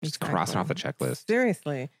it. Just cross it off the checklist.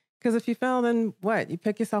 Seriously. Because if you fail, then what? You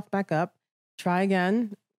pick yourself back up, try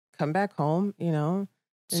again, come back home,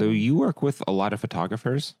 So you work with a lot of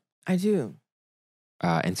photographers? I do.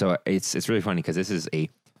 And so it's really funny because this is a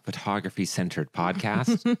photography-centered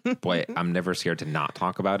podcast, but I'm never scared to not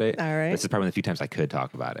talk about it. All right. This is probably one of the few times I could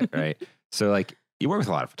talk about it, right? So like, you work with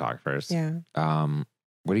a lot of photographers. Yeah.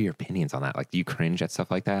 what are your opinions on that? Like, do you cringe at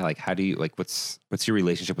stuff like that? Like, how do you, like, what's your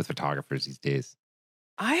relationship with photographers these days?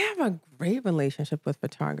 I have a great relationship with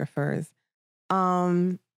photographers.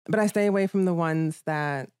 But I stay away from the ones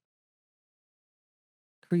that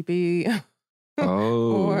creepy.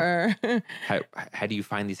 Oh, or how do you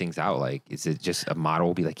find these things out? Like, is it just a model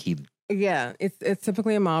will be like, yeah, it's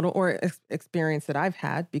typically a model or experience that I've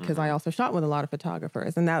had because I also shot with a lot of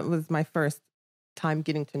photographers, and that was my first time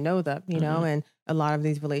getting to know them, you know, and a lot of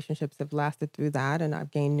these relationships have lasted through that, and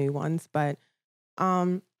I've gained new ones. But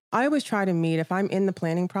I always try to meet, if I'm in the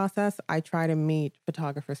planning process, I try to meet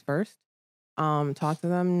photographers first, talk to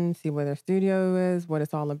them, see where their studio is, what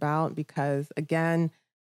it's all about, because again,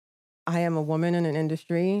 I am a woman in an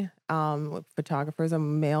industry. Photographers are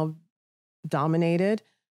male dominated.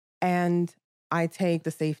 And I take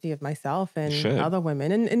the safety of myself and other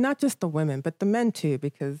women, and not just the women, but the men too,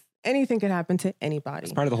 because anything could happen to anybody.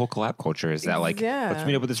 It's part of the whole collab culture is that like, let's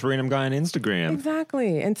meet up with this random guy on Instagram.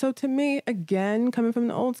 Exactly. And so to me, again, coming from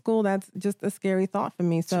the old school, that's just a scary thought for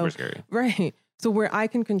me. So, super scary. Right. So where I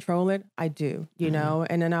can control it, I do, you know,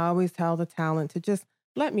 and then I always tell the talent to just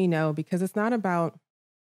let me know, because it's not about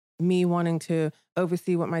me wanting to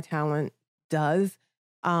oversee what my talent does.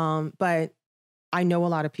 But I know a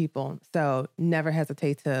lot of people, so never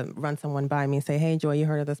hesitate to run someone by me and say, hey, Joy, you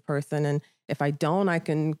heard of this person? And if I don't, I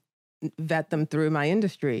can vet them through my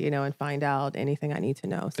industry, you know, and find out anything I need to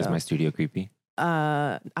know. So, is my studio creepy?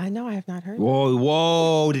 I know I have not heard.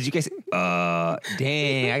 Whoa. Did you guys,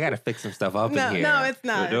 dang, I got to fix some stuff up in here. No, it's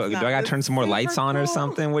not. Do I got to turn some more lights on or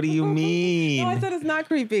something? What do you mean? No, I said it's not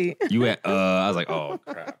creepy. You went, I was like, oh,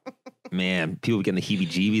 crap. Man, people getting the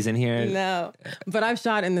heebie-jeebies in here. No, but I've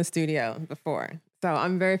shot in the studio before. So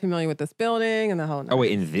I'm very familiar with this building and the whole. Oh,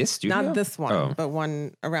 wait, in this studio? Not this one, but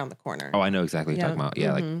one around the corner. Oh, I know exactly what you're talking about.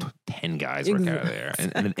 Yeah, like 10 guys work out of there.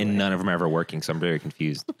 And none of them are ever working, so I'm very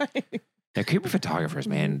confused. Right. Now, creepy photographers,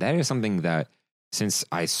 man, that is something that since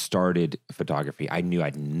I started photography, I knew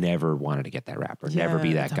I'd never wanted to get that rap or never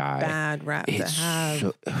be that guy. Bad rap to have.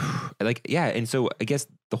 So, like, yeah, and so I guess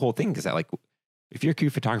the whole thing is that, like, if you're a creepy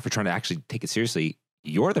photographer trying to actually take it seriously,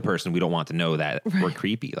 you're the person we don't want to know that we're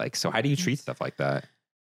creepy. Like, so how do you treat stuff like that?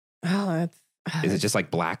 Oh, is it just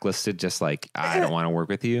like blacklisted? Just like, I don't want to work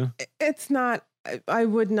with you? It's not, I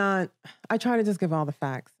would not, I try to just give all the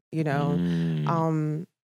facts, you know?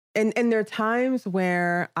 And there are times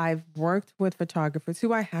where I've worked with photographers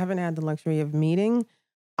who I haven't had the luxury of meeting.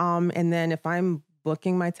 And then if I'm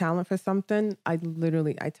booking my talent for something, I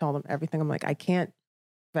tell them everything. I'm like, I can't,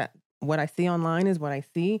 but what I see online is what I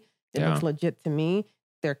see. It looks legit to me.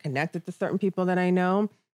 They're connected to certain people that I know.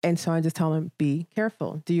 And so I just tell them, be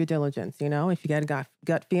careful, do your diligence. You know, if you get a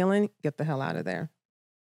gut feeling, get the hell out of there.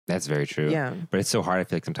 That's very true. Yeah. But it's so hard, I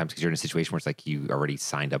feel like, sometimes because you're in a situation where it's like you already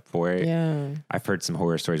signed up for it. Yeah. I've heard some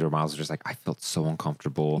horror stories where models are just like, I felt so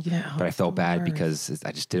uncomfortable. Yeah. But I felt bad because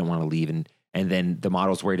I just didn't want to leave. And then the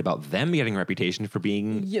model's worried about them getting a reputation for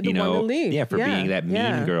being, being that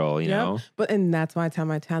mean girl, you know? And that's why I tell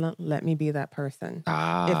my talent, let me be that person.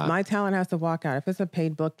 If my talent has to walk out, if it's a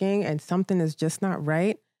paid booking and something is just not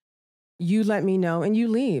right, you let me know and you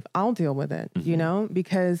leave. I'll deal with it, you know,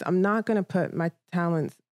 because I'm not going to put my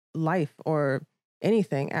talent's life or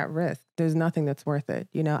anything at risk. There's nothing that's worth it.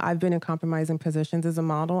 You know, I've been in compromising positions as a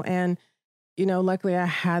model, and, you know, luckily I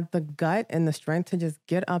had the gut and the strength to just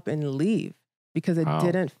get up and leave because it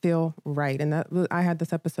didn't feel right. And I had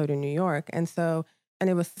this episode in New York. And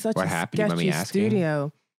it was such a sketchy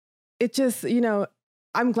studio. It just, you know,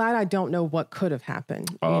 I'm glad I don't know what could have happened,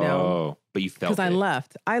 you know? But you felt it. Because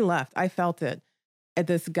I left. I felt it. At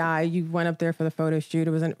this guy, you went up there for the photo shoot.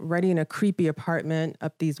 It was already in a creepy apartment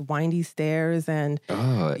up these windy stairs. And in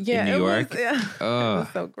New York? It was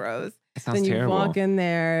so gross. It sounds then you terrible. walk in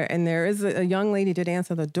there and there is a young lady did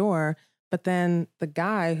answer the door, but then the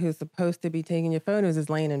guy who's supposed to be taking your photos is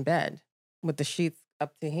laying in bed with the sheets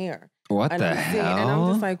up to here. What the hell? And I'm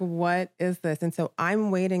just like, what is this? And so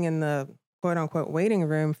I'm waiting in the quote unquote waiting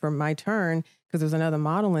room for my turn because there's another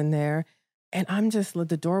model in there. And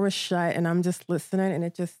the door was shut and I'm just listening and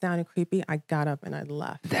it just sounded creepy. I got up and I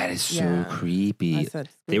left. That is so creepy. I said,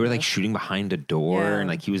 they were like shooting behind a door and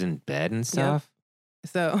like he was in bed and stuff. Yeah.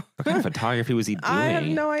 So what kind of photography was he doing? I have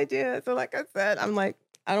no idea. So like I said, I'm like,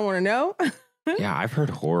 I don't want to know. Yeah, I've heard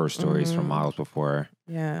horror stories from models before.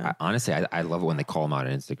 Yeah. Honestly, I love it when they call them out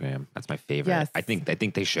on Instagram. That's my favorite. Yes. I think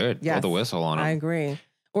they should blow the whistle on them. I agree.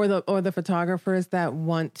 Or the photographers that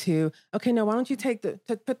want to, okay, now why don't you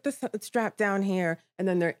put this strap down here, and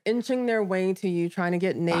then they're inching their way to you, trying to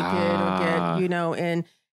get naked or get, you know, and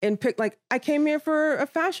pick, like, I came here for a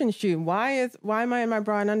fashion shoot. Why am I in my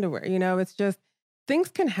bra and underwear? You know, it's just, things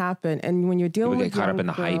can happen. And when you're dealing People with get caught up in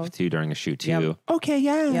the girls, hype too during a shoot too. Yep. Okay,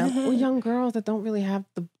 yeah. Or young girls that don't really have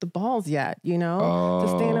the balls yet, you know,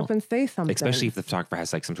 to stand up and say something. Especially if the photographer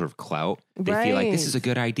has like some sort of clout. They feel like this is a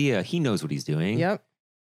good idea. He knows what he's doing. Yep.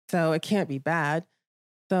 So it can't be bad.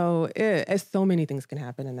 So so many things can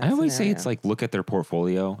happen in that I always scenario. say it's like, look at their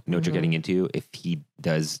portfolio, know what you're getting into. If he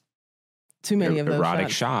does too many of those erotic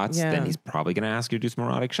shots, then he's probably going to ask you to do some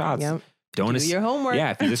erotic shots. Yep. Don't do your homework.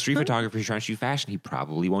 Yeah, if he's a street photographer, he's trying to shoot fashion, he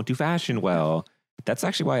probably won't do fashion well. That's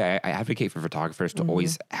actually why I advocate for photographers to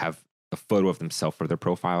always have a photo of themselves for their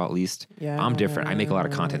profile at least. Yeah. I'm different. I make a lot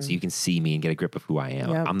of content so you can see me and get a grip of who I am.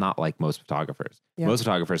 Yep. I'm not like most photographers. Yep. Most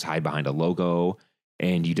photographers hide behind a logo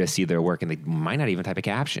and you just see their work and they might not even type a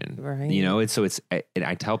caption. Right. You know, and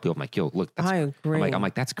I tell people, I'm like, yo, look, I agree. I'm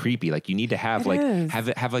like, that's creepy. Like you need to have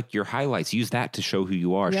have like your highlights, use that to show who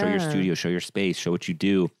you are, show your studio, show your space, show what you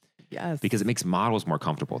do. Yes. Because it makes models more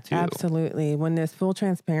comfortable too. Absolutely. When there's full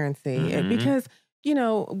transparency. Because, you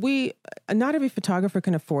know, not every photographer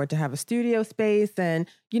can afford to have a studio space. And,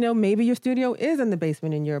 you know, maybe your studio is in the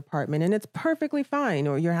basement in your apartment and it's perfectly fine,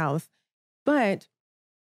 or your house. But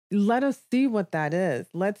let us see what that is.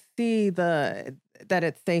 Let's see that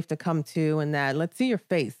it's safe to come to, and that let's see your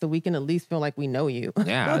face so we can at least feel like we know you.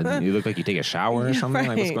 Yeah, you look like you take a shower or something.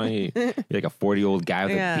 Like what's going on? You're like a 40-year-old guy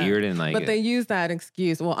with a beard and like. But they use that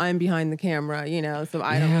excuse. Well, I'm behind the camera, you know, so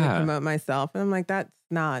I don't really promote myself. And I'm like, that's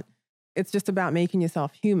not. It's just about making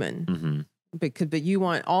yourself human. But you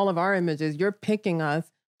want all of our images. You're picking us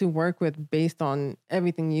to work with based on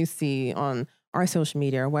everything you see on our social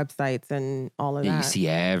media, our websites, and all of that. You see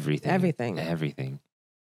everything. Everything.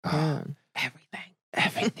 Oh,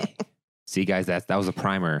 everything. See, guys, that was a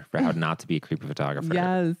primer for how not to be a creepy photographer.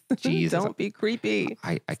 Yes. Jesus. Don't be creepy.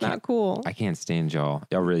 It's not cool. I can't stand y'all.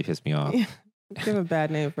 Y'all really piss me off. You have a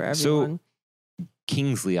bad name for everyone. So,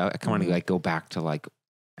 Kingsley, I kind of want to like go back to like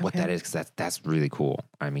what that is, because that's really cool.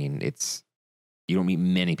 I mean, you don't meet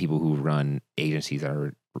many people who run agencies that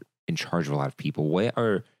are in charge of a lot of people.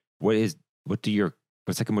 What's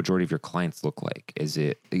like a majority of your clients look like? Is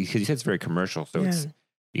it, because you said it's very commercial, so it's,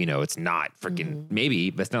 you know, it's not freaking maybe,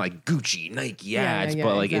 but it's not like Gucci, Nike ads,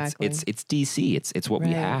 but like exactly. it's DC. It's what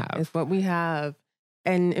we have. It's what we have,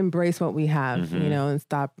 and embrace what we have, you know, and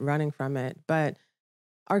stop running from it. But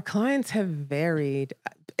our clients have varied.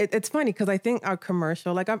 It's funny because I think our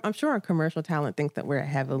commercial, like I'm sure our commercial talent thinks that we're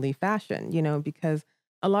heavily fashion, you know, because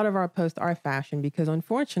a lot of our posts are fashion, because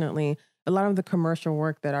unfortunately, a lot of the commercial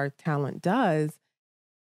work that our talent does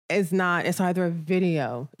it's either a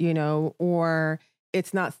video, you know, or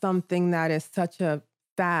it's not something that is such a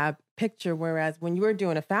fab picture. Whereas when you're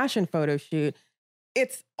doing a fashion photo shoot,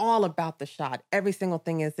 it's all about the shot. Every single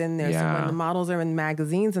thing is in there. So when the models are in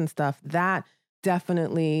magazines and stuff, that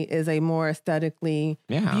definitely is a more aesthetically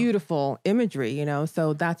beautiful imagery, you know?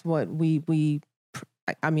 So that's what we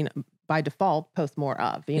by default post more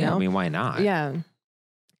of, you know? I mean, why not? Yeah.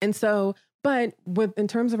 And so, but in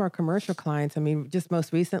terms of our commercial clients, I mean, just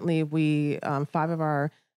most recently, 5 of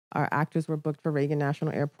our actors were booked for Reagan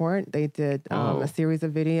National Airport. They did a series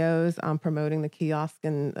of videos promoting the kiosk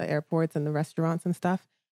and the airports and the restaurants and stuff.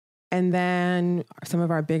 And then some of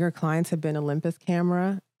our bigger clients have been Olympus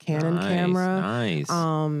Camera, Canon Camera. Nice.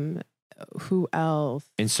 Who else?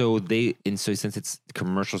 And so since it's the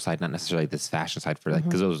commercial side, not necessarily this fashion side, for like,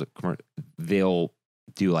 because they'll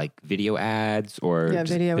do like video ads or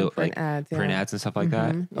video and print like ads, print ads and stuff like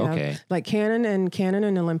that. Okay. Like Canon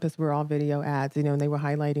and Olympus were all video ads, you know, and they were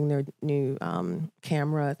highlighting their new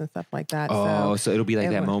cameras and stuff like that. Oh, so it'll be like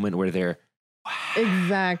that moment where they're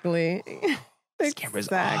exactly. This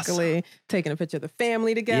camera's awesome. Taking a picture of the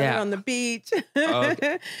family together on the beach.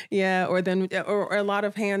 Okay. or a lot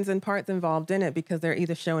of hands and parts involved in it, because they're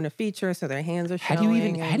either showing a feature, so their hands are showing.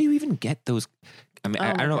 How do you even get those? I mean,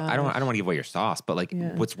 I don't want to give away your sauce, but like,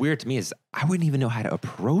 what's weird to me is I wouldn't even know how to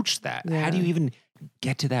approach that. Yeah. How do you even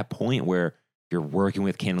get to that point where you're working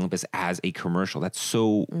with Canon Olympus as a commercial? That's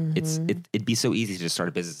so it'd be so easy to just start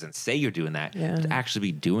a business and say you're doing that, to actually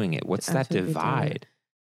be doing it. What's that divide?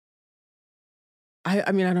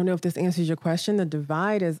 I mean, I don't know if this answers your question. The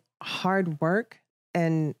divide is hard work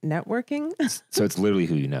and networking. So it's literally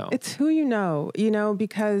who you know. It's who you know,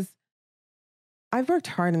 because I've worked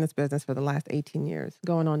hard in this business for the last 18 years,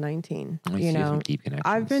 going on 19. You know, deep connections.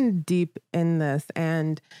 I've been deep in this,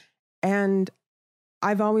 and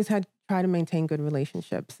I've always try to maintain good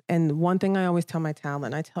relationships. And one thing I always tell my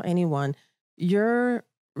talent, I tell anyone, your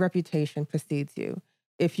reputation precedes you.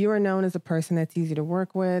 If you are known as a person that's easy to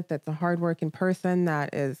work with, that's a hardworking person,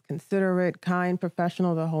 that is considerate, kind,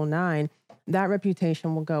 professional, the whole nine, that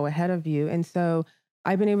reputation will go ahead of you. And so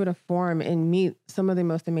I've been able to form and meet some of the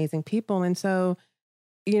most amazing people. And so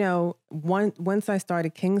once I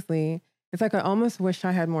started Kingsley, it's like I almost wish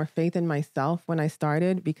I had more faith in myself when I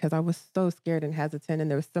started because I was so scared and hesitant, and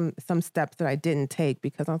there was some steps that I didn't take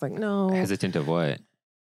because I was like, no. Hesitant of what?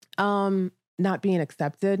 Not being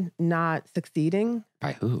accepted, not succeeding.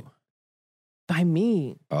 By who? By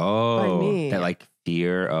me. Oh, by me. That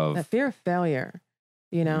fear of failure,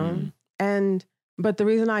 But the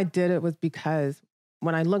reason I did it was because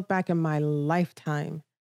when I look back in my lifetime,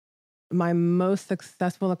 my most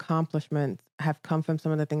successful accomplishments have come from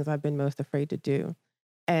some of the things I've been most afraid to do.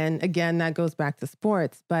 And again, that goes back to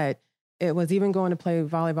sports, but it was even going to play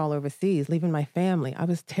volleyball overseas, leaving my family. I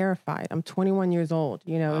was terrified. I'm 21 years old,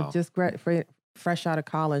 Wow. just fresh out of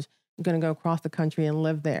college. I'm going to go across the country and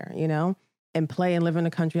live there, and play and live in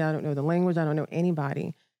a country. I don't know the language. I don't know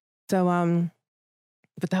anybody. So,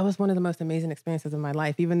 but that was one of the most amazing experiences of my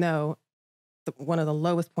life, even though one of the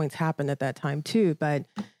lowest points happened at that time too. But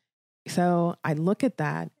so I look at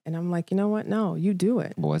that and I'm like, you know what? No, you do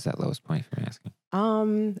it. What was that lowest point for me asking?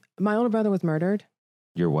 My older brother was murdered.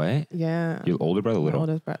 Your what? Yeah. Your older brother, little?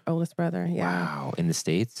 Oldest brother. Yeah. Wow. In the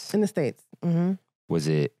States? In the States. Mm-hmm. Was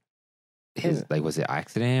it was it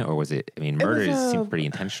accident or was it? I mean, murder seems pretty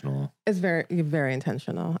intentional. It's very, very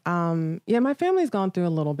intentional. Yeah, my family's gone through a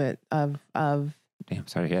little bit of. Damn,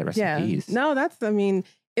 sorry to hear. Rest in peace. No,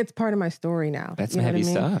 it's part of my story now. That's some heavy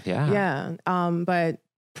stuff. Yeah. Yeah. But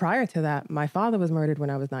prior to that, my father was murdered when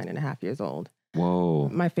I was 9.5 years old. Whoa.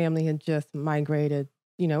 My family had just migrated,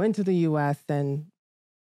 into the U.S. and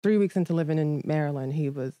 3 weeks into living in Maryland,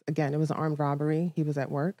 it was an armed robbery. He was at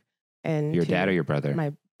work. And your dad or your brother?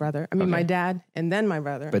 My brother. My dad and then my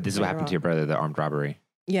brother. But this is what happened to your brother, the armed robbery.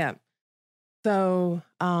 Yeah. So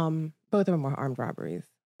both of them were armed robberies.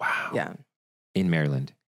 Wow. Yeah. In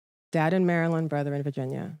Maryland. Dad in Maryland, brother in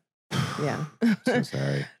Virginia. Yeah. So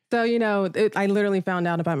sorry. So, I literally found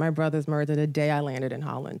out about my brother's murder the day I landed in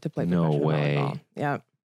Holland to play professional volleyball. Yeah.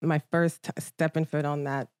 My first stepping foot on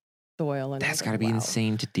that soil. And that's got to be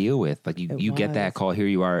insane to deal with. Like you get that call. Here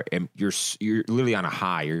you are, and you're literally on a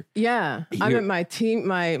high. I'm at my team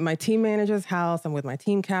manager's house. I'm with my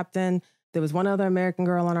team captain. There was one other American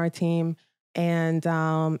girl on our team, and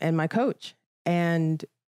my coach. And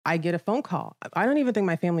I get a phone call. I don't even think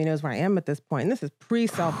my family knows where I am at this point. And this is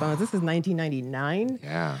pre-cell phones. This is 1999.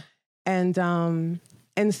 Yeah.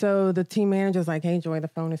 And so the team manager's like, "Hey, Joy, the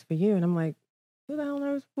phone is for you." And I'm like, who the hell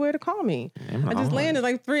knows where to call me? I just landed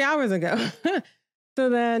like 3 hours ago. So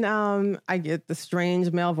then I get the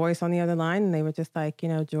strange male voice on the other line, and they were just like,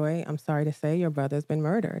 "Joy, I'm sorry to say your brother's been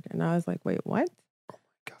murdered." And I was like, "Wait, what?" Oh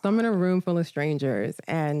my God. So I'm in a room full of strangers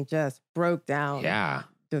and just broke down. Yeah.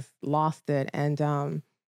 Just lost it.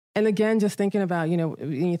 And again, just thinking about,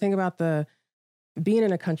 when you think about being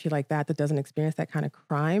in a country like that doesn't experience that kind of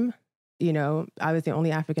crime. I was the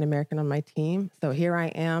only African American on my team. So here I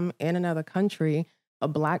am in another country, a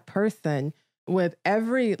Black person with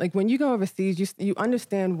when you go overseas, you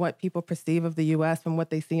understand what people perceive of the U.S. from what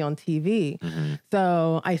they see on TV. Mm-hmm.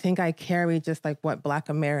 So I think I carry just like what Black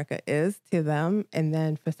America is to them. And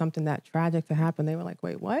then for something that tragic to happen, they were like,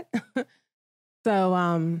 "Wait, what?"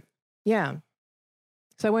 So, yeah.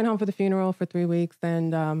 So I went home for the funeral for 3 weeks,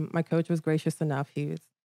 and my coach was gracious enough. He was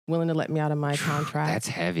willing to let me out of my contract. That's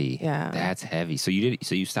heavy. Yeah. That's heavy. So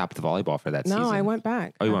you stopped the volleyball for that season? No, I went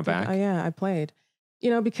back. Oh, you went back? Oh, yeah, I played.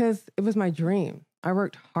 Because it was my dream. I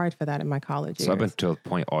worked hard for that in my college years. So up until a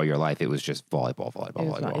point all your life, it was just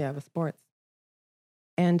volleyball. Yeah, it was sports.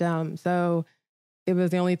 And so it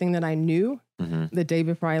was the only thing that I knew. Mm-hmm. The day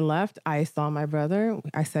before I left, I saw my brother.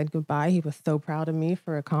 I said goodbye. He was so proud of me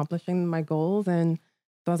for accomplishing my goals. And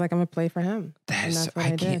so I was like, I'm going to play for him. That's what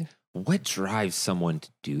I did. What drives someone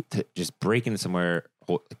to just break into somewhere,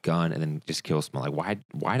 hold a gun, and then just kill someone? Like,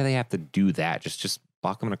 why do they have to do that? Just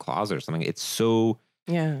lock them in a closet or something. It's so...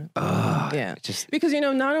 Yeah. Yeah. Because,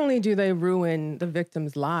 not only do they ruin the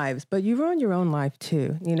victims' lives, but you ruin your own life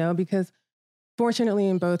too, because fortunately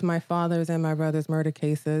in both my father's and my brother's murder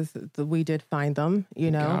cases, we did find them,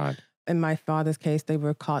 God. In my father's case, they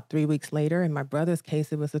were caught 3 weeks later. In my brother's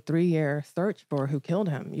case, it was a 3-year search for who killed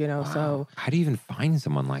him, Wow. So how do you even find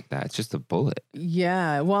someone like that? It's just a bullet.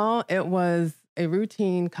 Yeah. Well, it was a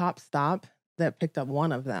routine cop stop that picked up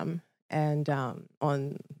one of them and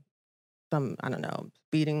on some, I don't know,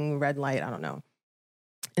 speeding, red light, I don't know.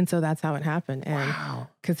 And so that's how it happened. And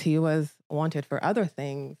because he was wanted for other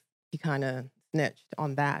things, he kind of snitched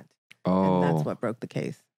on that. Oh. And that's what broke the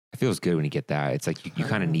case. It feels good when you get that. It's like you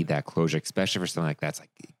kind of need that closure, especially for something like that. It's like,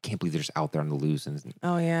 I can't believe they're just out there on the loose. And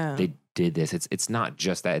oh, yeah. They did this. It's not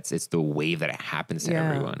just that. It's the way that it happens to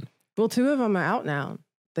everyone. Well, 2 of them are out now.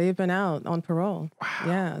 They've been out on parole. Wow.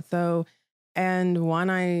 Yeah. So, and one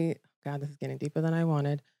I God, this is getting deeper than I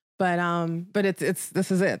wanted. But it's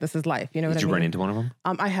this is it. This is life. You know what I mean? Did you run into one of them?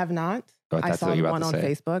 I have not. I saw one on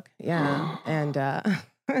Facebook. Yeah. And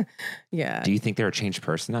yeah. Do you think they're a changed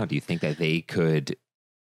person now? Do you think that they could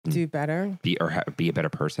do better? Be a better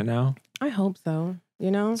person now? I hope so. You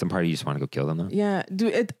know? Some part of you just want to go kill them though? Yeah.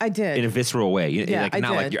 I did. In a visceral way. Yeah, like,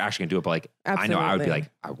 not like you're actually going to do it, but like, absolutely. I know I would be like,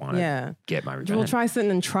 I want to get my revenge. We'll try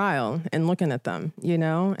sitting in trial and looking at them, you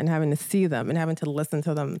know, and having to see them and having to listen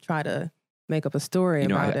to them try to make up a story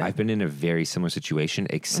about it. I've been in a very similar situation,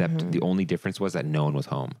 except the only difference was that no one was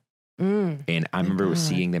home. And I remember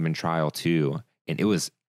seeing them in trial too. And it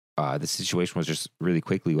was, the situation was just really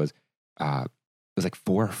quickly was, it was like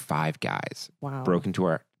 4 or 5 guys broke into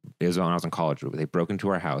it was when I was in college. They broke into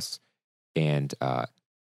our house and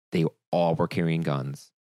they all were carrying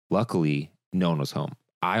guns. Luckily, no one was home.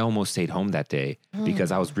 I almost stayed home that day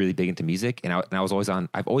because I was really big into music. And I was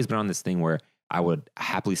I've always been on this thing where I would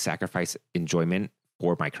happily sacrifice enjoyment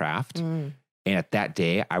for my craft. And at that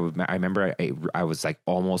day, I remember I was like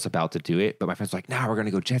almost about to do it, but my friends were like, "Nah, we're going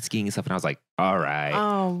to go jet skiing and stuff." And I was like, "All right."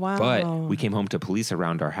 Oh, wow. But we came home to police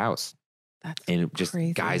around our house. That's just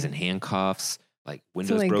crazy. Guys in handcuffs, like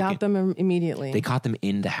windows broken. So they broken. got them immediately. They caught them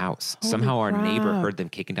in the house. Holy Somehow crap. our neighbor heard them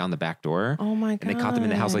kicking down the back door. Oh my God. And they caught them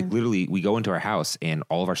in the house. Like literally, we go into our house and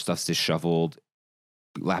all of our stuff's disheveled,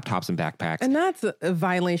 laptops and backpacks. And that's a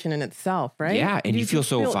violation in itself, right? Yeah, and you feel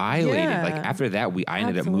so violated. Yeah. Like after that, I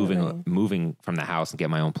ended up moving from the house and get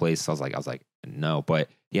my own place. So I was like, no. But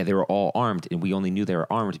yeah, they were all armed, and we only knew they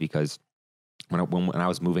were armed because when I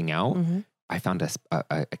was moving out, I found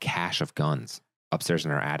a cache of guns upstairs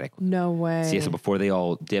in our attic. No way. So before they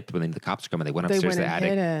all dipped, when the cops were coming, they went upstairs to the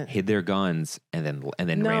attic, hid their guns, and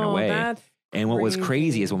then ran away. And what was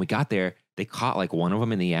crazy is when we got there, they caught like one of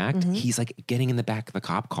them in the act. He's like getting in the back of the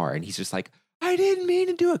cop car, and he's just like, "I didn't mean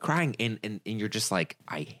to do it," crying. And you're just like,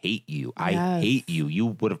 "I hate you. I hate you. You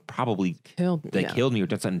would have probably killed me or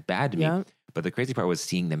done something bad to me." But the crazy part was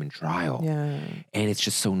seeing them in trial. Yeah. And it's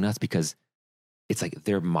just so nuts because it's like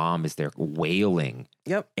their mom is there wailing.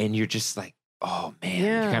 Yep. And you're just like, oh man,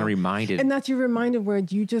 you're kind of reminded. And that's your reminded where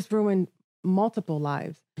you just ruined multiple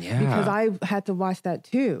lives. Yeah. Because I had to watch that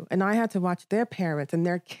too. And I had to watch their parents and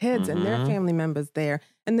their kids and their family members there.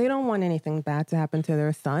 And they don't want anything bad to happen to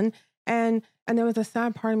their son. And there was a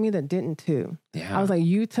sad part of me that didn't too. Yeah. I was like,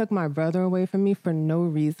 you took my brother away from me for no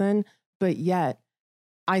reason. But yet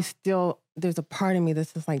there's a part of me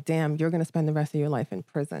that's just like, damn, you're going to spend the rest of your life in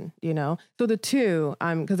prison, you know? So the two,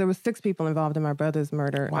 because there was 6 people involved in my brother's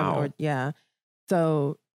murder. Wow.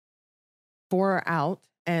 So 4 are out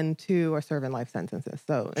and 2 are serving life sentences.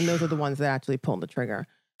 So, and those are the ones that actually pulled the trigger.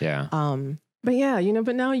 Yeah. But yeah, you know,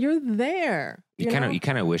 but now you're there. You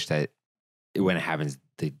kind of wish that when it happens,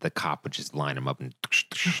 the cop would just line them up and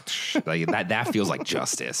like that feels like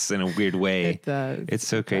justice in a weird way. It does. It's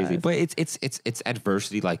so crazy. But it's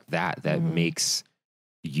adversity like that makes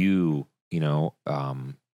you know, I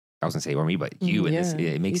was gonna say or me, but you in this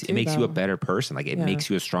it makes you a better person. Like it makes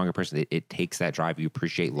you a stronger person. It takes that drive. You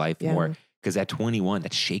appreciate life more because at 21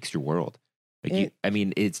 that shakes your world. Like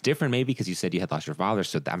it's different maybe because you said you had lost your father,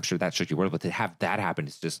 so I'm sure that shook your world. But to have that happen,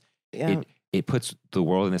 it's just it puts the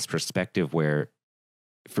world in this perspective where,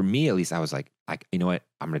 for me at least, I was like you know what,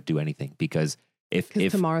 I'm gonna do anything because if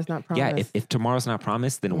tomorrow's not promised. Yeah, if tomorrow's not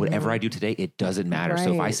promised, then whatever I do today, it doesn't matter. Right.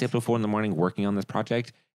 So if I sit up at 4 a.m. working on this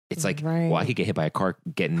project, it's like, well, I could get hit by a car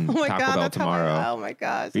getting Taco Bell tomorrow. Oh my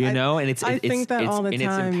gosh. You know, and I think that all the time.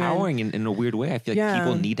 It's empowering in a weird way. I feel like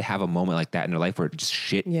people need to have a moment like that in their life where just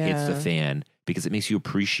shit hits the fan because it makes you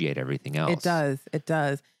appreciate everything else. It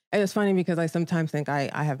does. And it's funny because I sometimes think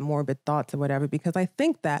I have morbid thoughts or whatever because I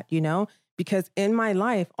think that, you know, because in my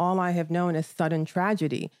life, all I have known is sudden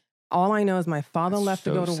tragedy. All I know is my father left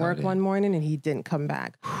to go to work one morning and he didn't come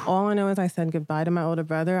back. All I know is I said goodbye to my older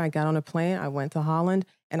brother. I got on a plane. I went to Holland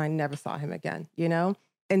and I never saw him again, you know?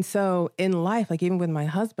 And so in life, like even with my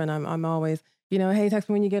husband, I'm always, you know, hey, text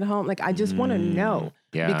me when you get home. Like I just want to know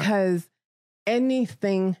because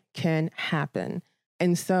anything can happen.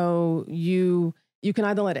 And so you can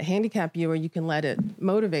either let it handicap you or you can let it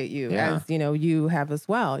motivate you as, you know, you have as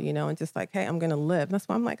well, you know, and just like, hey, I'm going to live. That's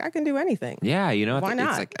why I'm like, I can do anything. Yeah. You know, why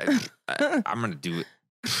not? It's like, I'm going to do it.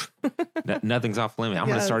 Nothing's off limit. I'm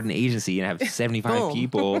going to start an agency and have 75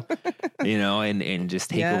 people, you know, and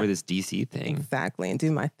just take over this DC thing. Exactly. And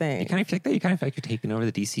do my thing. You kind of feel like that? You kind of feel like you're taking over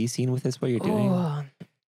the DC scene with this, what you're doing? Oh,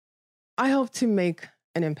 I hope to make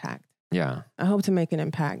an impact. Yeah. I hope to make an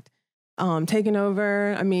impact. Taking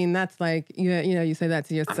over, I mean, that's like, you know, you say that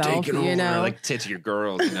to yourself, you know. Like say to your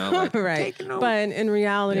girls, you know. Like, right. But in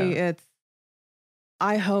reality,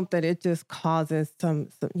 I hope that it just causes some,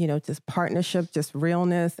 just partnership, just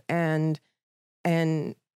realness and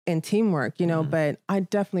teamwork, but I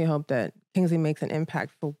definitely hope that Kingsley makes an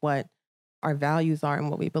impact for what our values are and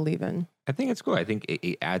what we believe in. I think it's cool. I think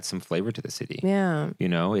it adds some flavor to the city. Yeah.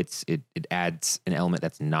 It adds an element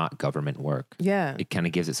that's not government work. Yeah. It kind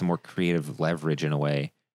of gives it some more creative leverage in a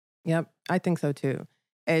way. Yep. I think so too.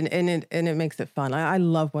 And it makes it fun. I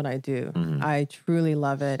love what I do. Mm-hmm. I truly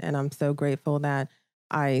love it. And I'm so grateful that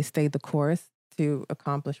I stayed the course to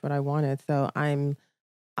accomplish what I wanted. So I am,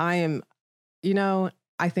 I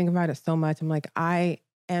think about it so much. I'm like, I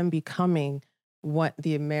am becoming what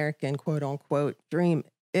the American quote unquote dream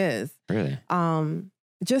is. Really?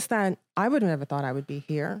 Just that I would have never thought I would be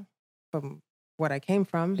here from what I came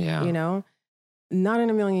from. Yeah. Not in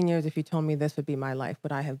a million years if you told me this would be my life,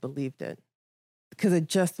 would I have believed it? Because it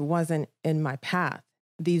just wasn't in my path.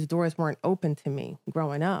 These doors weren't open to me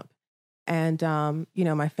growing up. And,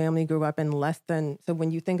 my family grew up in so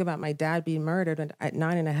when you think about my dad being murdered at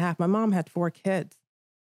 9.5, my mom had 4 kids.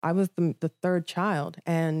 I was the third child,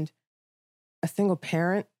 and a single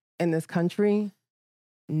parent in this country,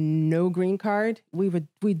 no green card. We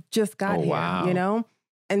just got here, wow.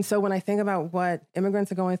 And so when I think about what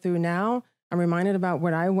immigrants are going through now, I'm reminded about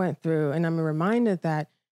what I went through, and I'm reminded that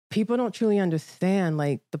people don't truly understand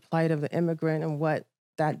like the plight of the immigrant and what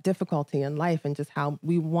that difficulty in life and just how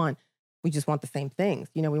we just want the same things.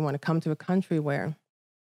 We want to come to a country where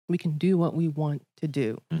we can do what we want to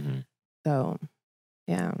do. Mm-hmm. So,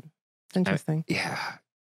 yeah, it's interesting.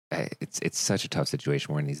 It's such a tough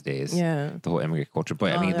situation we're in these days. Yeah, the whole immigrant culture.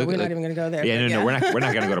 But we're not even going to go there. Yeah, no, we're not going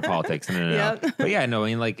to go to politics. No. Yep. But yeah, no, I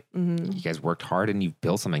mean, like mm-hmm. you guys worked hard and you've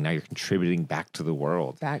built something. Now you're contributing back to the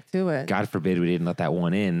world. Back to it. God forbid we didn't let that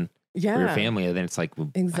one in for your family. And then it's like,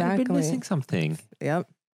 well, exactly, I've been missing something. Yep.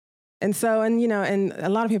 And so, and a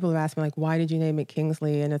lot of people have asked me like, why did you name it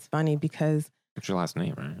Kingsley? And it's funny because it's your last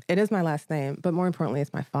name, right? It is my last name, but more importantly,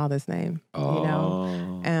 it's my father's name.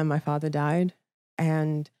 And my father died,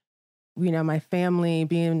 and my family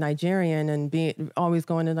being Nigerian and always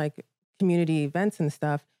going to like community events and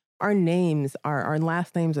stuff, our names, our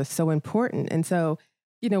last names are so important. And so,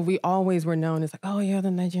 we always were known as like, oh, you're the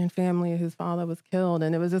Nigerian family whose father was killed.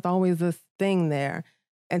 And it was just always this thing there.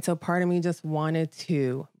 And so part of me just wanted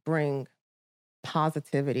to bring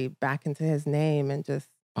positivity back into his name and just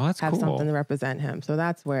have something to represent him. So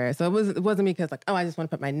that's where, so it wasn't because like, oh, I just want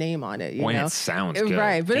to put my name on it. It sounds good.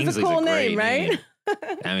 Right. But Kingsley's it's a cool name, right?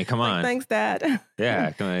 I mean, come on. Thanks, Dad.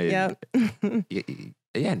 Yeah. Come on. Yep.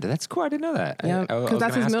 Yeah, that's cool. I didn't know that. Yeah, because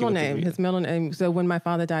that's his middle name. His middle name. So when my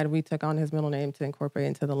father died, we took on his middle name to incorporate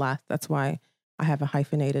into the last. That's why I have a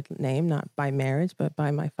hyphenated name, not by marriage, but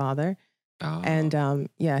by my father. Oh. And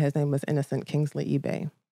his name was Innocent Kingsley eBay.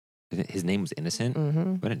 His name was Innocent?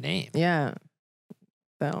 Mm-hmm. What a name. Yeah.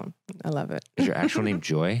 So I love it. Is your actual name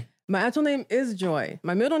Joy? My actual name is Joy.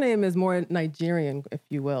 My middle name is more Nigerian, if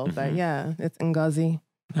you will. Mm-hmm. But yeah, it's Ngozi.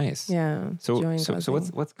 Nice. Yeah. So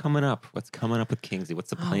what's coming up? What's coming up with Kingsley?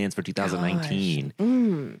 What's the plans for 2019?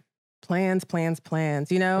 Plans. What's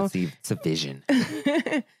the vision?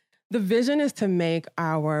 The vision is to make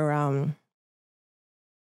our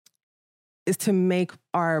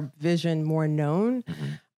vision more known.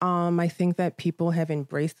 Mm-hmm. I think that people have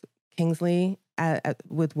embraced Kingsley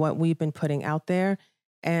with what we've been putting out there.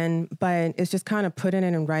 But it's just kind of putting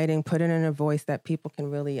it in writing, put it in a voice that people can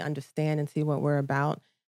really understand and see what we're about.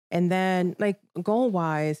 And then like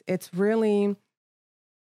goal-wise, it's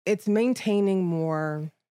maintaining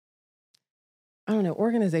more, I don't know,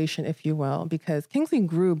 organization, if you will, because Kingsley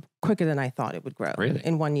grew quicker than I thought it would grow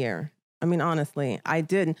in 1 year. I mean, honestly, I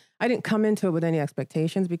didn't come into it with any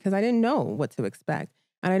expectations because I didn't know what to expect.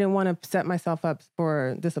 And I didn't want to set myself up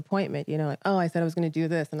for disappointment, like, oh, I said I was going to do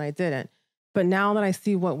this and I didn't. But now that I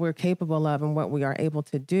see what we're capable of and what we are able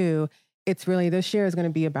to do, it's really, this year is going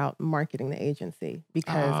to be about marketing the agency,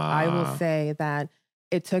 because I will say that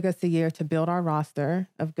it took us a year to build our roster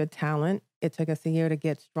of good talent. It took us a year to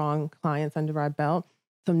get strong clients under our belt.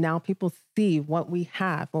 So now people see what we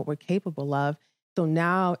have, what we're capable of. So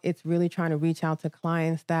now it's really trying to reach out to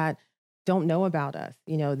clients that don't know about us,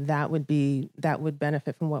 that would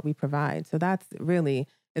benefit from what we provide. So that's really,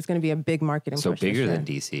 it's going to be a big marketing push. So bigger than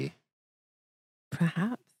DC.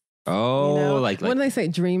 Perhaps. Oh, like what do they say?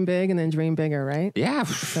 Dream big and then dream bigger, right? Yeah.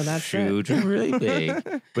 So that's true. Dream really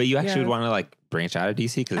big. But you actually would want to like branch out of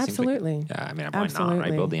DC because absolutely. Seems like, yeah, I mean, why not?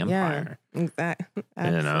 Right? Build the empire. Yeah, exactly.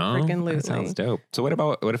 Freaking that sounds dope. So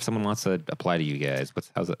what if someone wants to apply to you guys?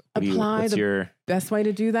 What's your best way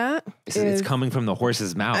to do that? It's coming from the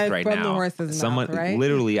horse's mouth right now. From the horse's mouth, right?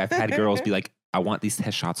 Literally, I've had girls be like, I want these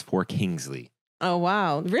test shots for Kingsley. Oh,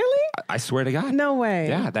 wow. Really? I swear to God. No way.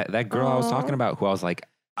 Yeah, that girl I was talking about, who I was like,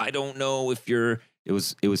 I don't know if you're. It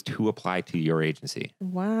was to apply to your agency.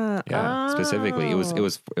 Wow. Yeah, specifically, it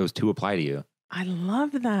was to apply to you. I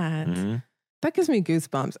love that. Mm-hmm. That gives me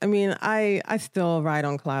goosebumps. I mean, I still ride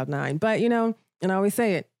on cloud 9, but and I always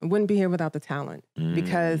say it, I wouldn't be here without the talent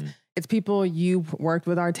because it's people you worked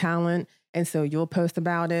with our talent. And so you'll post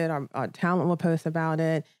about it, our talent will post about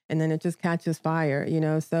it, and then it just catches fire,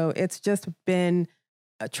 So it's just been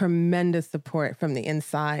a tremendous support from the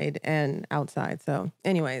inside and outside. So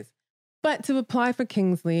anyways, but to apply for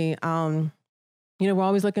Kingsley, we're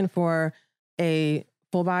always looking for a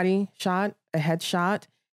full body shot, a headshot.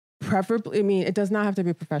 Preferably, I mean, it does not have to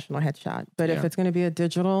be a professional headshot, but if it's going to be a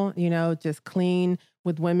digital, just clean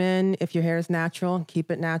with women. If your hair is natural,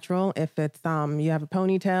 keep it natural. If it's you have a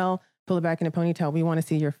ponytail, pull it back in a ponytail. We want to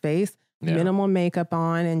see your face, minimal makeup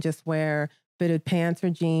on, and just wear fitted pants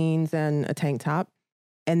or jeans and a tank top.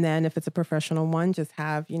 And then if it's a professional one, just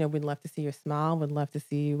have, we'd love to see your smile. We'd love to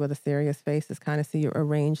see you with a serious face, just kind of see you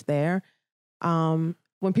arranged there.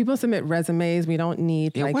 When people submit resumes, we don't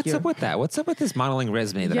need what's up with that? What's up with this modeling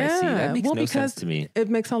resume that I see? That makes no sense to me. It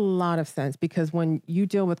makes a lot of sense because when you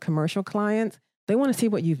deal with commercial clients, they want to see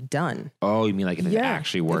what you've done. Oh, you mean like if you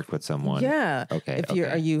actually worked with someone? Yeah. Okay.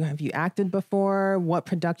 Have you acted before? What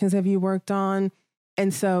productions have you worked on?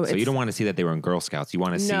 And so you don't want to see that they were in Girl Scouts. You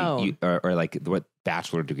want to see or like what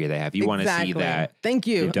bachelor degree they have. You want to see that. Thank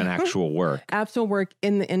you. They've done actual work. Actual work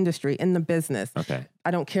in the industry, in the business. Okay.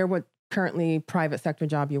 I don't care what currently private sector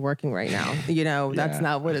job you're working right now. That's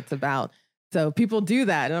not what it's about. So people do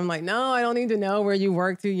that. And I'm like, no, I don't need to know where you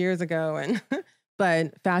worked 2 years ago. And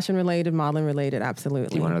but fashion related, modeling related, absolutely.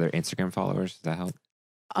 Do you want other Instagram followers? Does that help?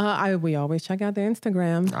 We always check out their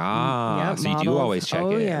Instagram. So you do always check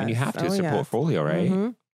it. Yes. I mean, you have to. It's a portfolio, right? Mm-hmm.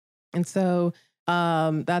 And so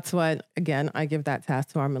that's what, again, I give that task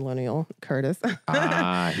to our millennial, Curtis.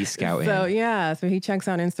 He's scouting. So he checks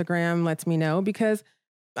out Instagram, lets me know because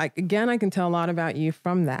I can tell a lot about you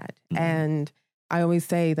from that. Mm-hmm. And I always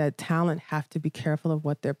say that talent have to be careful of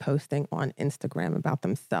what they're posting on Instagram about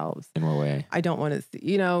themselves. In what way? I don't want to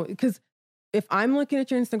see, because if I'm looking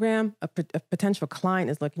at your Instagram, a potential client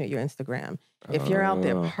is looking at your Instagram. If you're out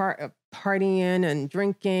there partying and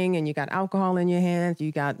drinking and you got alcohol in your hands,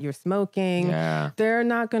 you're smoking, they're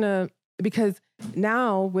not going to, because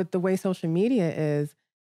now with the way social media is,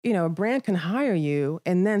 a brand can hire you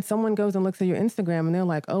and then someone goes and looks at your Instagram and they're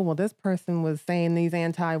like, oh, well, this person was saying these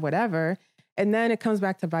anti-whatever. And then it comes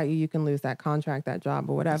back to bite you. You can lose that contract, that job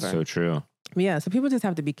or whatever. That's so true. Yeah. So people just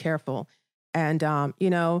have to be careful. And,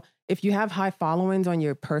 if you have high followings on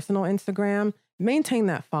your personal Instagram, maintain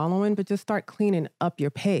that following, but just start cleaning up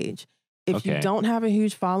your page. If you don't have a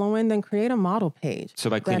huge following, then create a model page. So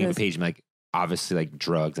by cleaning up a page, like obviously like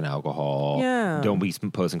drugs and alcohol. Yeah. Don't be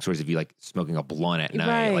posting stories of you like smoking a blunt at night.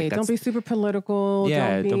 Right. Like, don't be super political.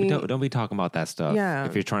 Yeah. Don't be talking about that stuff. Yeah.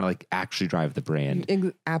 If you're trying to like actually drive the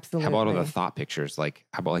brand. Absolutely. How about all the thought pictures? Like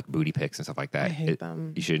how about like booty pics and stuff like that? I hate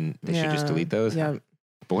them. They should just delete those. Yeah.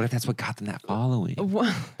 But what if that's what got them that following?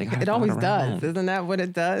 Well, it always does. Isn't that what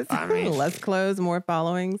it does? I mean, less clothes, more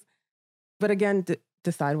followings. But again,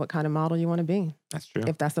 decide what kind of model you want to be. That's true.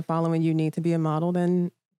 If that's the following you need to be a model,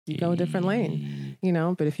 then you go a different lane,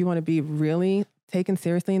 But if you want to be really taken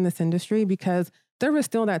seriously in this industry, because there was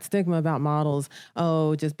still that stigma about models,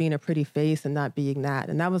 just being a pretty face and not being that.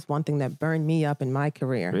 And that was one thing that burned me up in my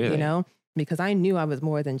career, really? Because I knew I was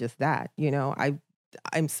more than just that.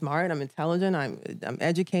 I'm smart, I'm intelligent, I'm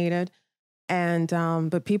educated. And,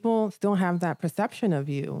 but people still have that perception of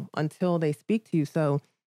you until they speak to you. So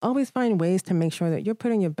always find ways to make sure that you're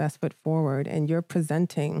putting your best foot forward and you're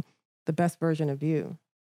presenting the best version of you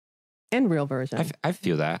and real version. I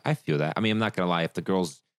feel that. I mean, I'm not going to lie. If the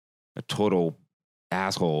girl's a total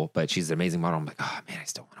asshole, but she's an amazing model, I'm like, oh man, I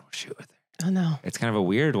still want to shoot with her. Oh no. It's kind of a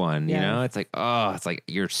weird one, It's like, it's like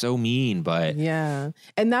you're so mean, but yeah.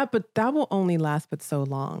 And that will only last but so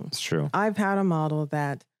long. It's true. I've had a model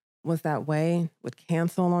that was that way, would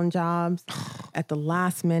cancel on jobs at the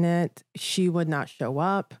last minute. She would not show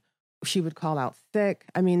up. She would call out sick.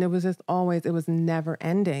 I mean, it was never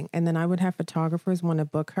ending. And then I would have photographers want to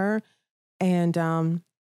book her. And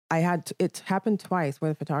it happened twice where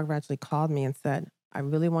the photographer actually called me and said, I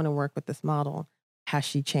really want to work with this model. Has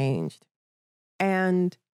she changed?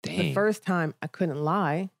 And the first time I couldn't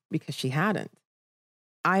lie because she hadn't.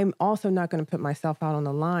 I'm also not going to put myself out on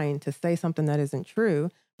the line to say something that isn't true,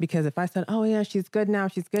 because if I said, oh yeah, she's good now,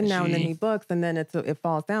 and then he books and then it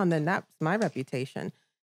falls down, then that's my reputation.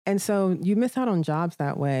 And so you miss out on jobs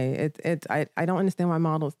that way. I don't understand why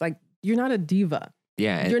models, like, you're not a diva.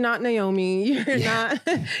 Yeah. You're not Naomi. You're not,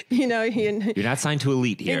 you're not signed to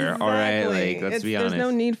Elite here. Exactly. All right. Like, let's be honest. There's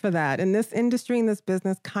no need for that. In this industry, in this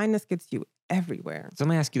business, kindness gets you everywhere. So let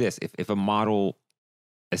me ask you this. If a model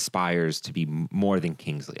aspires to be more than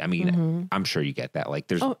Kingsley, I mean, I'm sure you get that. Like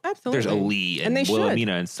there's Ali and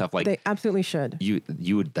Wilhelmina and stuff like they absolutely should.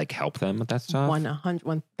 You would like help them with that stuff?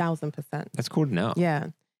 1,000%. That's cool to know. Yeah.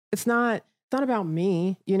 It's not about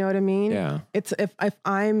me. You know what I mean? Yeah. It's if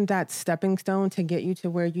I'm that stepping stone to get you to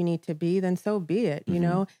where you need to be, then so be it. You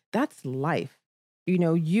know, that's life.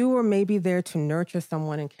 You are maybe there to nurture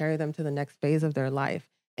someone and carry them to the next phase of their life.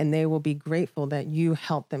 And they will be grateful that you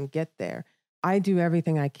helped them get there. I do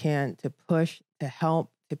everything I can to push, to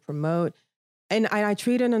help, to promote. And I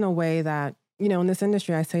treat it in a way that, in this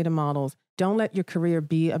industry, I say to models, don't let your career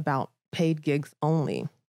be about paid gigs only.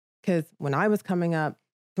 Because when I was coming up,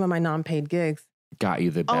 some of my non-paid gigs got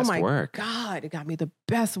you the best work. God, it got me the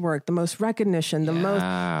best work, the most recognition, the most,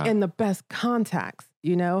 and the best contacts,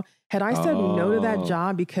 Had I said no to that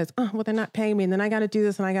job because, they're not paying me and then I got to do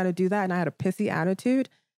this and I got to do that and I had a pissy attitude,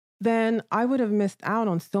 then I would have missed out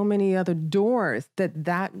on so many other doors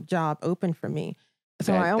that job opened for me.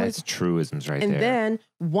 So that's truisms right there. And then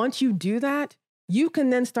once you do that, you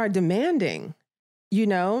can then start demanding,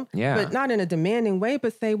 but not in a demanding way,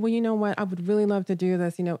 but say, well, you know what? I would really love to do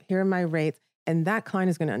this. Here are my rates. And that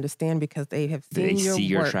client is going to understand because they have seen your work. They see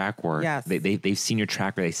your track work. Yes. They've seen your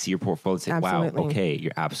track record. They see your portfolio and say, Absolutely. wow, okay,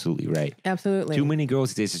 you're absolutely right. Absolutely. Too many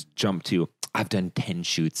girls these days just jump to, I've done 10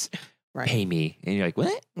 shoots. Right. Pay me. And you're like,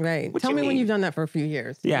 what? Right. Tell me when you've done that for a few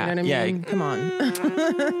years. Yeah. You know what I mean? Come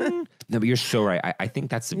on. No, but you're so right. I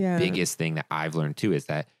think that's the biggest thing that I've learned too is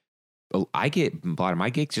that I get a lot of my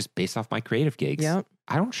gigs just based off my creative gigs. Yep.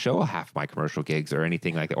 I don't show half my commercial gigs or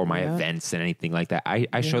anything like that, or my events and anything like that.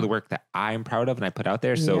 I show the work that I'm proud of and I put out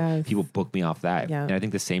there. So people book me off that. Yeah. And I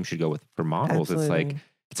think the same should go for models. Absolutely.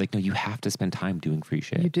 It's like, no, you have to spend time doing free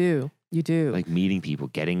shit. You do. Like meeting people,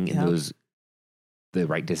 getting in the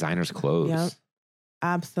right designer's clothes. Yep.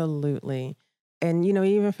 Absolutely. And,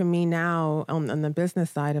 even for me now on the business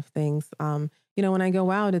side of things, when I go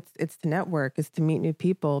out, it's to network, it's to meet new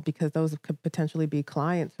people because those could potentially be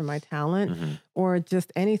clients for my talent or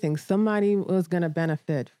just anything. Somebody was going to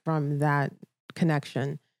benefit from that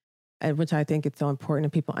connection, which I think it's so important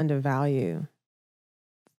and people undervalue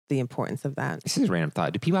the importance of that. This is a random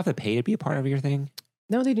thought. Do people have to pay to be a part of your thing?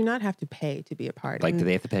 No, they do not have to pay to be a part. Like, do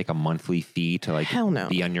they have to pay like a monthly fee to like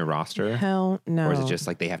be on your roster? Hell no. Or is it just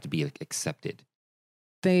like they have to be like, accepted?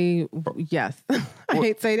 Yes. I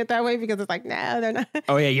hate saying it that way because it's like, no, they're not.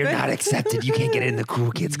 Oh yeah, you're not accepted. You can't get in the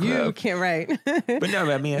cool kids club. You can't, right. But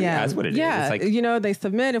no, I mean, that's what it is. Yeah, It's like, they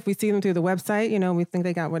submit. If we see them through the website, we think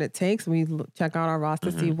they got what it takes. We check out our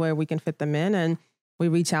roster, see where we can fit them in, and we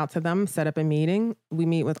reach out to them, set up a meeting. We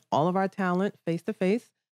meet with all of our talent face to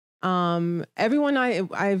face. Everyone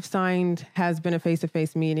I've signed has been a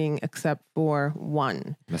face-to-face meeting except for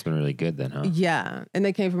one. That's been really good then, huh? Yeah. And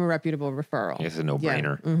they came from a reputable referral. It's a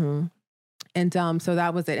no-brainer. Yeah. Mm-hmm. And so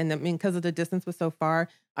that was it. And because of the distance was so far,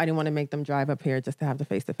 I didn't want to make them drive up here just to have the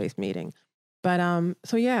face-to-face meeting. But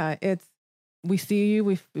so yeah, we see you,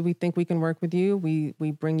 we think we can work with you,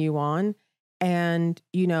 we bring you on. And,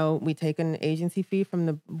 we take an agency fee from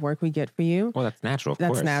the work we get for you. Well, that's natural.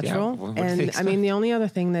 That's natural. Yeah. And I mean, the only other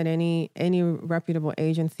thing that any reputable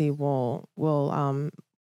agency will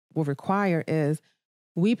require is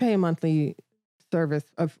we pay a monthly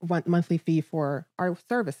monthly fee for our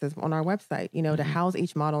services on our website, to house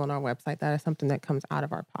each model on our website. That is something that comes out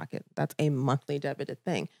of our pocket. That's a monthly debited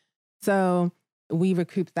thing. So we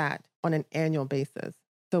recoup that on an annual basis.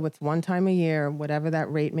 So it's one time a year, whatever that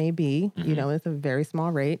rate may be, it's a very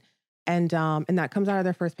small rate. And that comes out of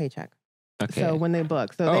their first paycheck. Okay. So when they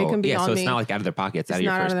book, they can be on so it's not like out of their pockets, out of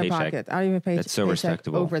your first paycheck. Pockets, out of your paycheck. That's so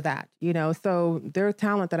respectable. Over that, So there's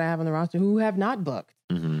talent that I have on the roster who have not booked.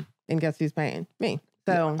 And guess who's paying? Me.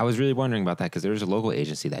 So I was really wondering about that because there's a local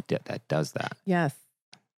agency that does that. Yes.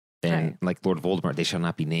 And like Lord Voldemort, they shall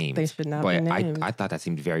not be named. They should not be named. I thought that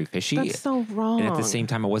seemed very fishy. That's so wrong. And at the same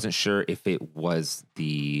time, I wasn't sure if it was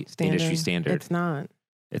the industry standard. It's not.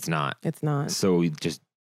 It's not. It's not. So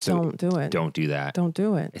don't do it. Don't do that. Don't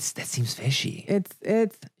do it. That seems fishy.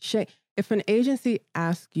 It's shit. If an agency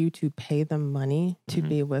asks you to pay them money to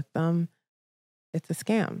be with them, it's a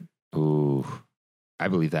scam. Ooh. I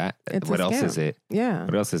believe that. What else is it? Yeah.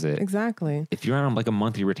 What else is it? Exactly. If you're on like a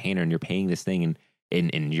monthly retainer and you're paying this thing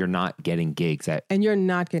and you're not getting gigs you're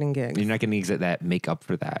not getting gigs. You're not getting gigs that make up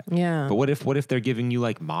for that. Yeah. But what if they're giving you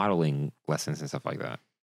like modeling lessons and stuff like that?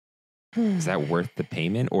 Is that worth the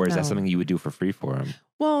payment, or is that something you would do for free for them?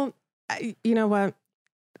 Well, you know what?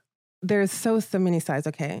 There's so many sides.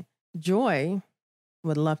 Okay. Joy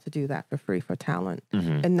would love to do that for free for talent.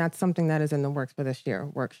 And that's something that is in the works for this year,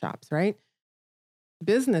 workshops, right?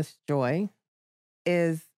 Business joy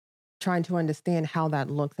is trying to understand how that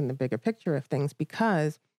looks in the bigger picture of things,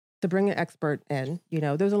 because to bring an expert in,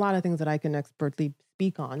 there's a lot of things that I can expertly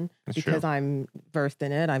speak on because I'm versed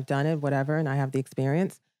in it, I've done it, whatever, and I have the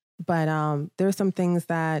experience. But there's some things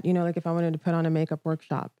that, like if I wanted to put on a makeup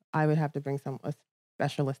workshop, I would have to bring a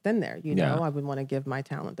specialist in there. I would want to give my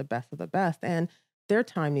talent the best of the best, and their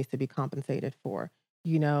time needs to be compensated for.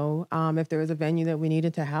 If there was a venue that we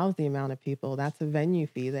needed to house the amount of people, that's a venue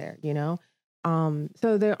fee there,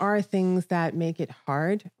 So there are things that make it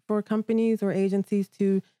hard for companies or agencies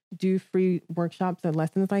to do free workshops or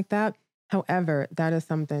lessons like that. However, that is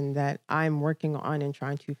something that I'm working on and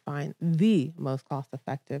trying to find the most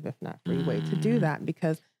cost-effective, if not free way to do that,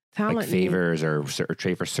 because talent like favors or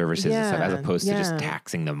trade for services and stuff, as opposed to just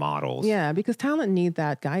taxing the models. Yeah, because talent need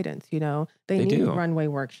that guidance. They need a runway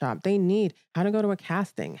workshop. They need how to go to a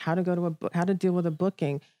casting, how to go to how to deal with a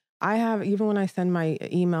booking. I have, even when I send my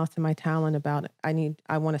emails to my talent about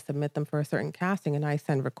I want to submit them for a certain casting, and I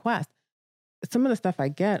send requests. Some of the stuff I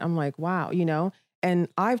get, I'm like, wow, and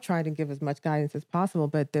I've tried to give as much guidance as possible,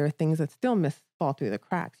 but there are things that still fall through the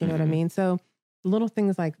cracks. You know what I mean? So little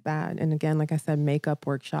things like that. And again, like I said, makeup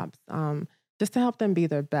workshops, just to help them be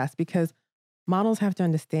their best, because models have to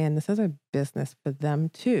understand this is a business for them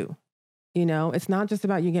too. It's not just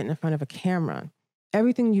about you getting in front of a camera.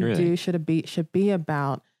 Everything you do should be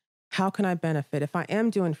about, how can I benefit? If I am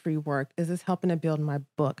doing free work, is this helping to build my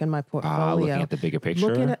book and my portfolio? Looking at the bigger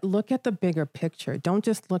picture. Look at the bigger picture. Don't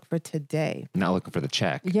just look for today. Not looking for the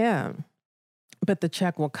check. Yeah. But the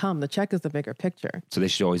check will come. The check is the bigger picture. So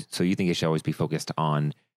you think it should always be focused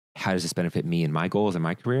on, how does this benefit me and my goals and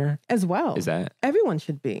my career? As well. Is that? Everyone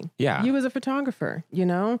should be. Yeah. You as a photographer, you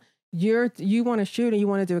want to shoot and you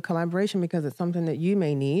want to do a collaboration because it's something that you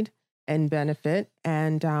may need and benefit.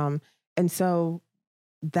 And so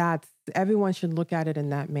everyone should look at it in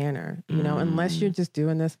that manner, unless you're just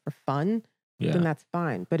doing this for fun, then that's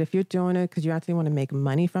fine. But if you're doing it because you actually want to make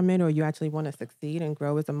money from it, or you actually want to succeed and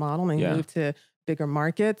grow as a model and move to bigger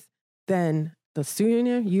markets, then the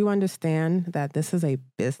sooner you understand that this is a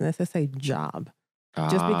business, it's a job.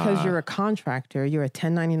 Just because you're a contractor, you're a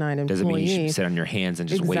 1099 employee. Doesn't mean you should sit on your hands and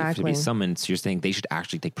just wait for to be summoned. So you're saying they should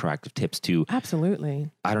actually take proactive tips to... Absolutely.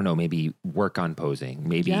 I don't know, maybe work on posing,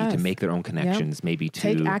 maybe to make their own connections, maybe to...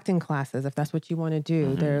 Take acting classes if that's what you want to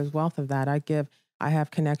do. There's wealth of that. I have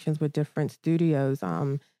connections with different studios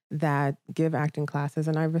that give acting classes,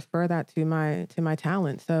 and I refer that to my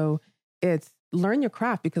talent. So it's learn your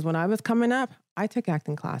craft, because when I was coming up, I took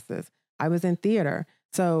acting classes. I was in theater.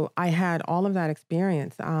 So I had all of that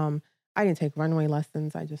experience. I didn't take runway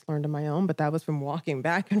lessons. I just learned on my own, but that was from walking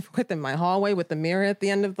back and forth in my hallway with the mirror at the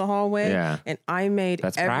end of the hallway. Yeah. And I made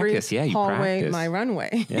every hallway my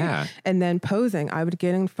runway. Yeah. And then posing, I would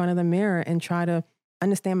get in front of the mirror and try to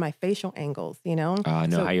understand my facial angles, know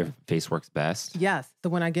how your face works best. Yes. So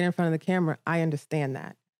when I get in front of the camera, I understand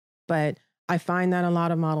that. But I find that a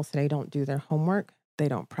lot of models today don't do their homework. They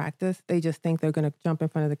don't practice. They just think they're going to jump in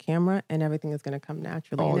front of the camera and everything is going to come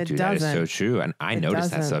naturally. Oh, and dude, that is so true. And I notice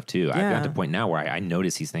that stuff too. Yeah. I've got to the point now where I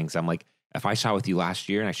notice these things. I'm like, if I shot with you last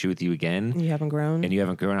year and I shoot with you again, you haven't grown, I'm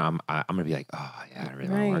going to be like, oh yeah, I don't really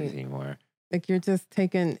want to work with you anymore. Like you're just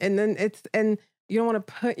taking, and then and you don't want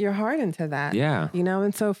to put your heart into that. Yeah.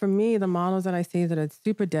 And so for me, the models that I see that are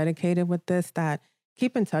super dedicated with this, that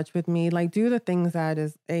keep in touch with me, like do the things that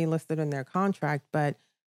is listed in their contract, but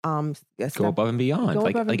go above and beyond.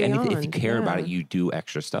 Anything, if you care about it, you do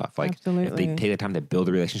extra stuff. Like Absolutely. If they take the time to build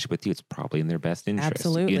a relationship with you, it's probably in their best interest.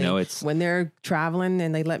 Absolutely. It's when they're traveling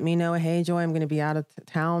and they let me know, hey Joy, I'm going to be out of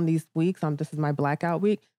town these weeks. This is my blackout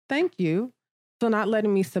week. Thank you. So not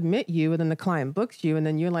letting me submit you, and then the client books you, and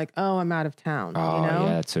then you're like, oh, I'm out of town. Oh, yeah,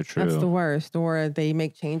 that's so true. That's the worst. Or they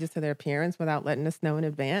make changes to their appearance without letting us know in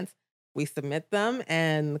advance. We submit them,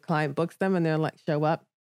 and the client books them, and they're like, show up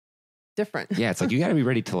different. Yeah, it's like you got to be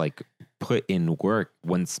ready to like put in work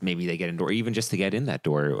once maybe they get in door, or even just to get in that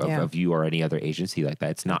door of you or any other agency like that.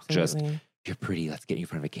 It's not just you're pretty, let's get you in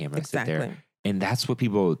front of a camera, sit there. And that's what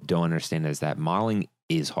people don't understand, is that modeling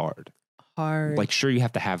is hard. Like, sure, you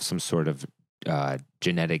have to have some sort of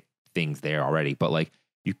genetic things there already, but like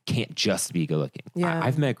you can't just be good looking. Yeah.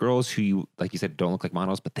 I've met girls who, like you said, don't look like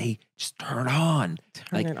models, but they just turn it on.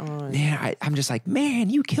 Man, I'm just like,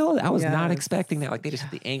 man, you killed it. I was not expecting that. Like, they just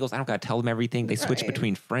have the angles. I don't got to tell them everything. They switch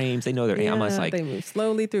between frames. They know their angles. Like, they move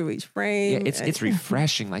slowly through each frame. Yeah, it's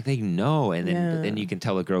refreshing. Like, they know. And then you can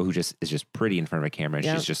tell a girl who is just pretty in front of a camera, and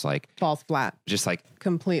she's just like falls flat. Just like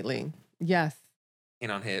completely. Yes.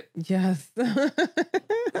 hand on hip. Yes.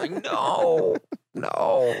 Like, no.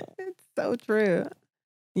 It's so true.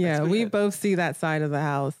 Yeah, we both see that side of the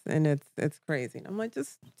house, and it's crazy. And I'm like,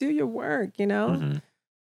 just do your work, Mm-hmm.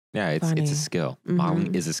 Yeah, it's a skill. Mm-hmm.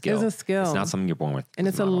 Modeling is a skill. It's a skill. It's not something you're born with. And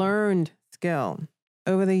it's a learned skill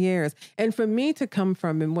over the years. And for me to come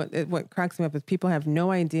from, and what cracks me up is people have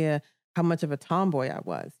no idea how much of a tomboy I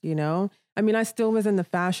was, I mean, I still was in the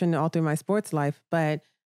fashion all through my sports life, but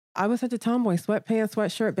I was such a tomboy, sweatpants,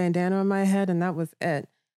 sweatshirt, bandana on my head, and that was it.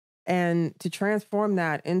 And to transform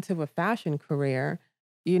that into a fashion career,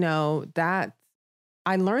 that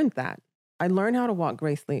I learned that. I learned how to walk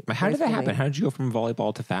gracefully. How did that happen? How did you go from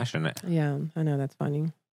volleyball to fashion? Yeah, I know, that's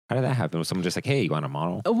funny. How did that happen? Was someone just like, hey, you want to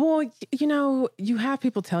model? Well, you have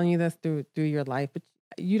people telling you this through your life, but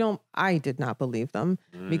I did not believe them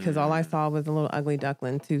because all I saw was a little ugly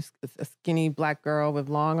duckling, a skinny black girl with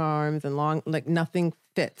long arms and like nothing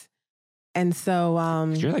fit. And so,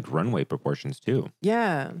 you're like runway proportions too.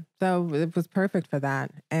 Yeah. So it was perfect for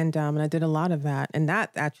that. And I did a lot of that. And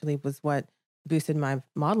that actually was what boosted my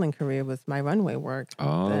modeling career, was my runway work.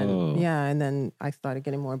 Oh. And then I started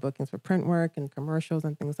getting more bookings for print work and commercials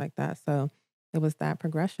and things like that. So it was that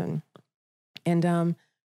progression. And,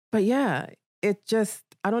 but yeah, it just,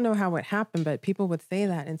 I don't know how it happened, but people would say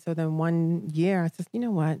that. And so then one year I said, you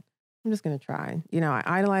know what, I'm just going to try. I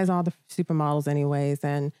idolize all the supermodels anyways.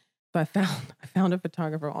 And so I found a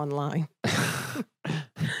photographer online.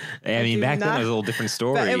 I mean, back then it was a little different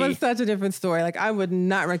story. It was such a different story. Like, I would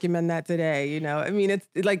not recommend that today, I mean, it's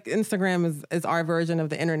like Instagram is our version of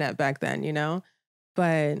the internet back then,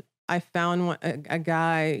 But I found a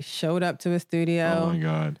guy showed up to a studio. Oh my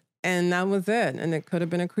God. And that was it. And it could have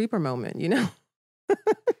been a creeper moment,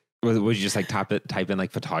 Would you just like type in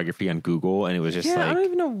like photography on Google and it was just like... I don't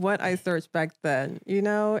even know what I searched back then,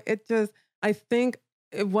 It just, I think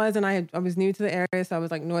it was, and I was new to the area, so I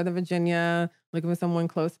was like Northern Virginia, looking for someone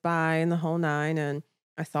close by and the whole nine, and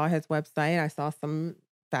I saw his website, I saw some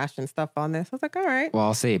fashion stuff on there, so I was like, all right. Well,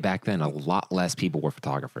 I'll say back then, a lot less people were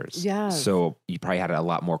photographers. Yeah. So you probably had a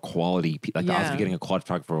lot more quality, like the odds of getting a quality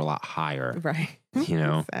photographer were a lot higher. Right.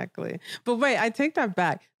 Exactly. But wait, I take that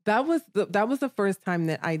back. That was the first time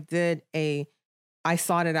that I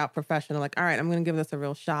sought it out professional, like, all right, I'm going to give this a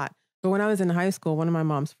real shot. But when I was in high school, one of my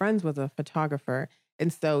mom's friends was a photographer.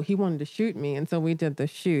 And so he wanted to shoot me. And so we did the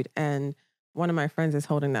shoot. And one of my friends is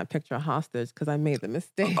holding that picture hostage because I made the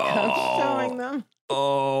mistake of showing them.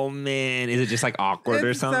 Oh, man. Is it just like awkward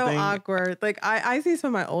or something? It's so awkward. Like I see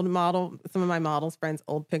some of my models' friends'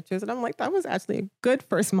 old pictures. And I'm like, that was actually a good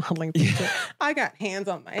first modeling picture. I got hands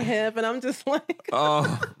on my hip and I'm just like,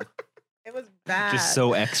 oh. It was bad. Just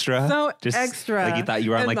so extra. Extra. Like you thought you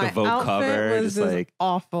were on like a Vogue cover. Was just like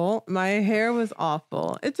awful. My hair was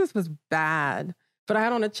awful. It just was bad. But I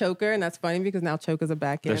had on a choker, and that's funny because now chokers are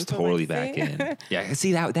back in. There's totally back in. Yeah,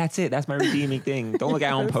 see that's it. That's my redeeming thing. Don't look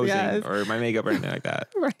at how I'm posing or my makeup or anything like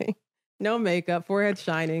that. Right. No makeup, forehead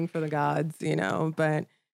shining for the gods, But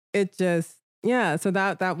it just, so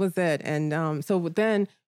that was it. And so then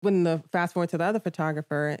when the fast forward to the other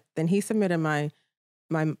photographer, then he submitted my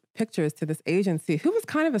pictures to this agency, who was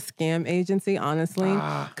kind of a scam agency, honestly,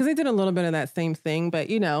 because they did a little bit of that same thing. But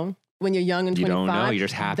when you're young and 25, you don't know. You're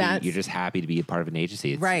just happy. You're just happy to be a part of an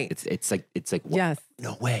agency. Right. It's like what? Yes.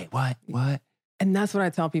 No way. What? And that's what I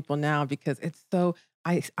tell people now because it's so.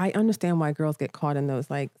 I understand why girls get caught in those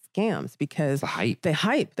like scams because the hype.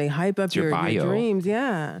 They hype up your dreams.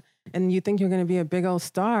 Yeah. And you think you're going to be a big old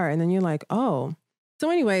star, and then you're like, oh. So,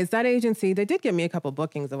 anyways, that agency, they did give me a couple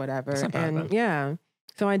bookings or whatever, and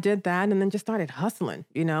so I did that and then just started hustling,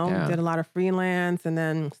 Did a lot of freelance and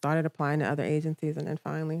then started applying to other agencies and then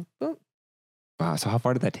finally, boom. Wow. So how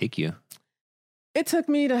far did that take you? It took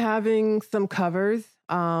me to having some covers,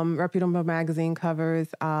 reputable magazine covers.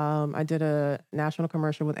 I did a national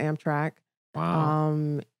commercial with Amtrak.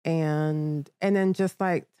 Wow. And then just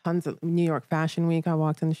like tons of New York Fashion Week. I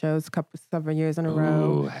walked in shows several years in a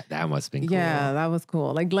row. That must have been cool. Yeah, that was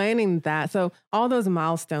cool. Like landing that. So all those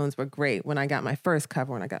milestones were great when I got my first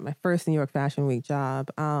cover, when I got my first New York Fashion Week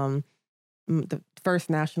job, the first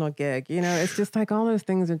national gig. It's just like all those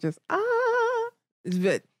things are just,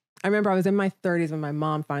 But I remember I was in my 30s when my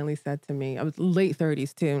mom finally said to me, I was late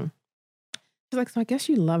 30s too. She's like, so I guess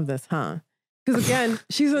you love this, huh? Because again,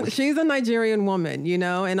 she's a Nigerian woman, and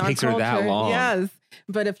our takes culture, her that long. Yes.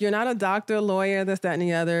 But if you're not a doctor, lawyer, this, that, and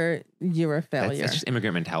the other, you're a failure. That's just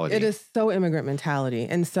immigrant mentality. It is so immigrant mentality.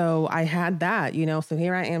 And so I had that, so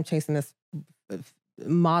here I am chasing this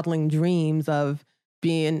modeling dreams of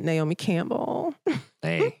being Naomi Campbell.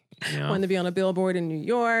 Hey, wanted to be on a billboard in New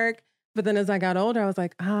York. But then as I got older, I was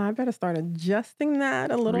like, I better start adjusting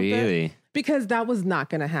that a little bit. Because that was not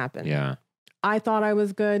going to happen. Yeah. I thought I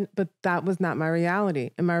was good, but that was not my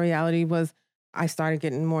reality. And my reality was I started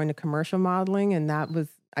getting more into commercial modeling, and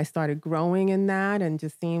I started growing in that and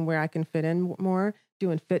just seeing where I can fit in more,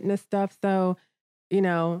 doing fitness stuff. So,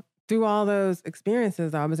 through all those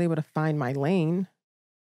experiences, I was able to find my lane,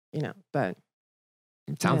 but.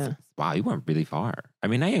 It sounds, wow, you went really far. I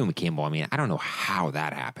mean, Naomi Campbell, I don't know how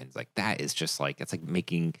that happens. Like, that is just like, it's like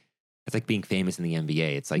being famous in the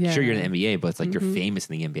NBA. It's like, sure, you're in the NBA, but it's like you're famous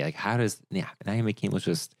in the NBA. Like, how does, Naomi Campbell's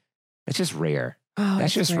it's just rare. Oh,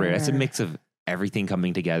 that's just rare. It's a mix of everything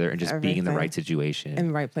coming together and just being in the right situation. In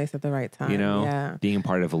the right place at the right time. Being a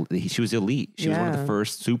part of, she was elite. She was one of the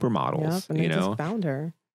first supermodels, and they just found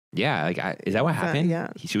her. Yeah. Like, is that what happened? Yeah.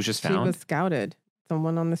 She was just found? She was scouted.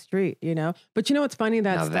 Someone on the street, But what's funny?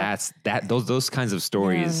 Those kinds of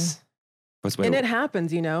stories. Yeah. And it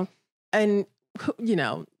happens, and,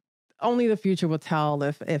 only the future will tell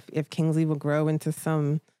if Kingsley will grow into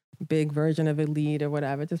some big version of elite or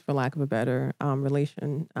whatever, just for lack of a better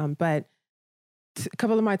relation. But a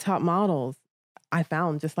couple of my top models I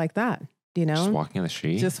found just like that, Just walking on the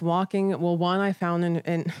street? Just walking. Well, one I found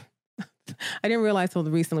in I didn't realize till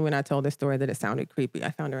recently when I told this story that it sounded creepy.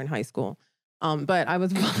 I found her in high school. But I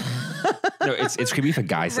was... No, it's creepy if a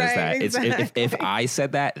guy says that. Exactly. If I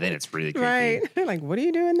said that, then it's really creepy. Right. Like, what are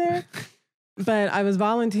you doing there? But I was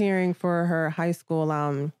volunteering for her high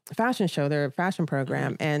school fashion show, their fashion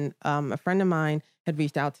program. And a friend of mine had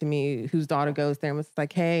reached out to me whose daughter goes there and was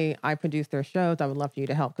like, hey, I produce their shows. I would love for you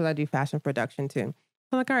to help because I do fashion production too.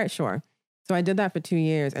 I'm like, all right, sure. So I did that for 2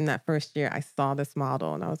 years. And that first year I saw this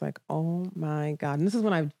model and I was like, oh my God. And this is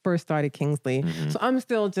when I first started Kingsley. Mm-hmm. So I'm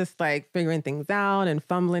still just like figuring things out and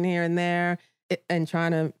fumbling here and there and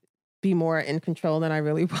trying to be more in control than I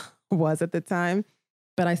really was at the time.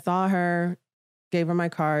 But I saw her, gave her my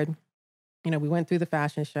card. We went through the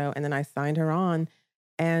fashion show and then I signed her on.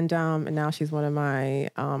 And now she's one of my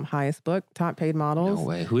highest booked, top paid models. No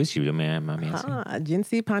way. Who is she, man?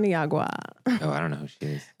 Jincy Paniagua. Oh, I don't know who she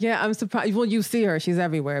is. Yeah, I'm surprised. Well, you see her. She's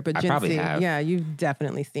everywhere. But I Jincy, probably have. Yeah, you've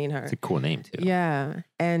definitely seen her. It's a cool name, too. Yeah.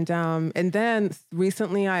 And then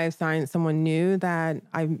recently I signed someone new that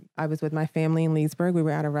I was with my family in Leesburg. We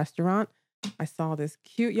were at a restaurant. I saw this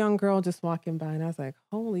cute young girl just walking by and I was like,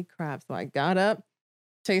 holy crap. So I got up,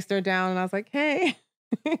 chased her down and I was like, hey.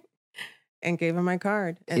 And gave her my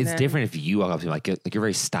card. And it's different if you walk up to me, like you're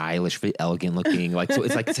very stylish, very elegant looking. Like, so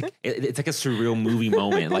it's like a surreal movie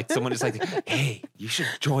moment. Like someone is like, hey, you should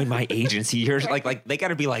join my agency. You're like they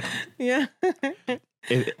gotta be like, yeah.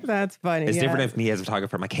 That's funny. It's different if me as a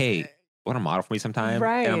photographer, I'm like, hey, want to model for me sometime?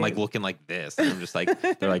 Right. And I'm like looking like this. And I'm just like,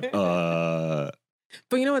 they're like, But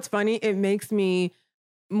you know what's funny? It makes me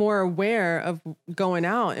more aware of going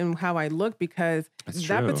out and how I look because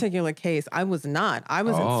that particular case, I was not. I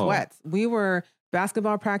was in sweats. We were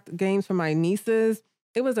basketball practice games for my nieces.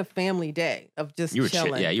 It was a family day of just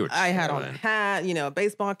chilling. You were chilling. I had on a hat, a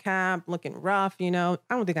baseball cap, looking rough, I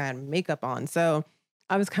don't think I had makeup on. So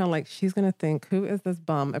I was kind of like, she's going to think, who is this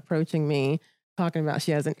bum approaching me talking about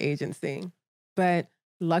she has an agency? But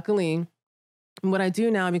luckily, what I do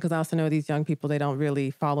now, because I also know these young people, they don't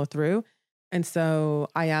really follow through. And so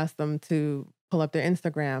I asked them to pull up their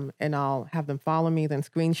Instagram and I'll have them follow me, then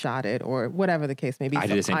screenshot it or whatever the case may be. I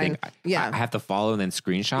do the same thing. I have to follow and then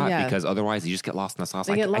screenshot because otherwise you just get lost in the sauce.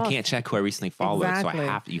 I can't check who I recently followed. Exactly.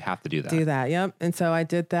 So you have to do that. Do that. Yep. And so I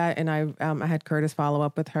did that and I had Curtis follow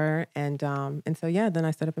up with her. And so, then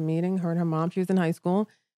I set up a meeting, her and her mom, she was in high school.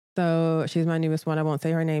 So she's my newest one. I won't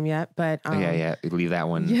say her name yet, but yeah, leave that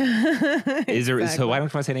one. Yeah, is there? Exactly. So why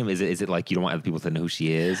don't you want to say her name? Is it like you don't want other people to know who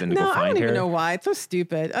she is and to go find her? I don't even know why. It's so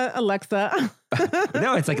stupid, Alexa.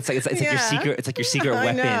 No, it's like your secret. It's like your secret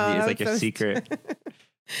weapon. It's like your secret.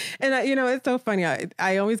 And it's so funny.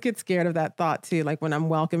 I always get scared of that thought too. Like when I'm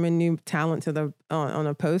welcoming new talent to the on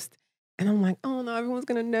a post. And I'm like, oh no, everyone's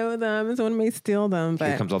gonna know them, and someone may steal them. But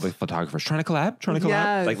here comes all the photographers trying to collab,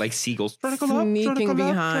 yes. like seagulls trying to collab, sneaking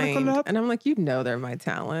behind. And I'm like, they're my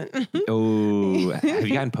talent. Oh, have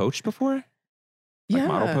you gotten poached before? Like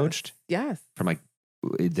model poached? Yes. From like,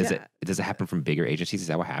 does it happen from bigger agencies? Is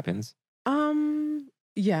that what happens?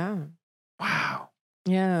 Yeah. Wow.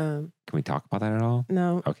 Yeah. Can we talk about that at all?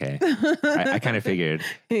 No. Okay. I kind of figured.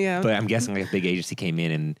 Yeah. But I'm guessing like a big agency came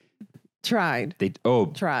in and. Tried.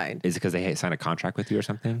 Tried. Is it because they signed a contract with you or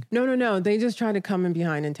something? No. They just tried to come in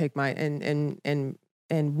behind and take my and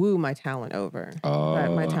woo my talent over. Oh,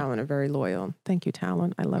 but my talent are very loyal. Thank you,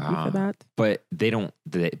 talent. I love you for that. But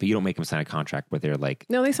but you don't make them sign a contract where they're like.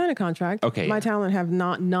 No, they sign a contract. Okay. My talent have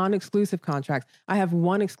non-exclusive contracts. I have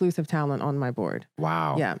one exclusive talent on my board.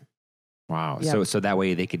 Wow. Yeah. Wow. Yeah. So that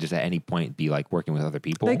way they could just at any point be like working with other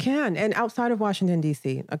people. They can. And outside of Washington,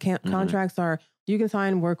 D.C., contracts are, you can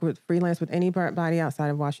sign and work with freelance with anybody outside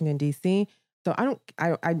of Washington, D.C. So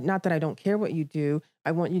I not that I don't care what you do.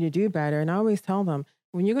 I want you to do better. And I always tell them,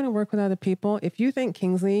 when you're going to work with other people, if you think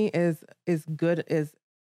Kingsley is good, is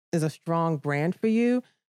a strong brand for you,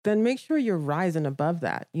 then make sure you're rising above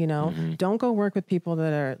that. Don't go work with people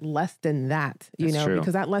that are less than that,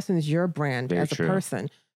 because that lessens your brand Very as a true. person.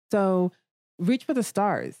 So reach for the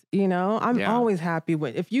stars. I'm always happy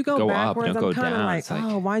when, if you go backwards, I'm kind of like,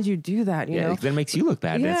 oh, why'd you do that? You know, then it makes you look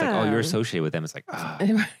bad. Yeah. It's like, oh, you're associated with them. It's like,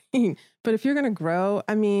 But if you're going to grow,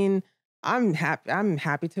 I mean, I'm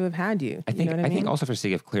happy to have had you. I think, you know what I mean? think also for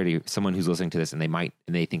sake of clarity, someone who's listening to this and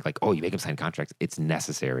they think like, oh, you make them sign contracts. It's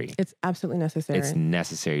necessary. It's absolutely necessary. It's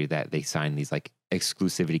necessary that they sign these like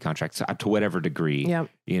exclusivity contracts to whatever degree,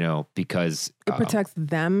 because it protects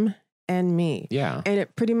them and me. Yeah. And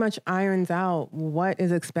it pretty much irons out what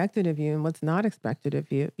is expected of you and what's not expected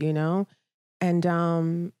of you, And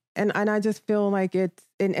I just feel like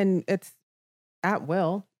it's at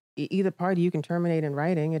will. Either party you can terminate in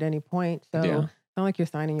writing at any point. So it's not like you're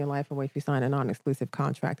signing your life away if you sign a non-exclusive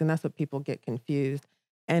contract. And that's what people get confused.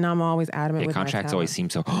 And I'm always adamant with contracts always seem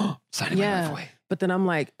so signing my life away. But then I'm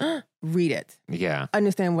like, read it. Yeah.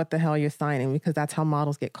 Understand what the hell you're signing, because that's how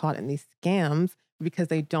models get caught in these scams, because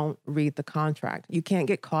they don't read the contract. You can't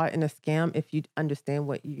get caught in a scam if you understand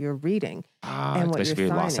what you're reading. And what especially if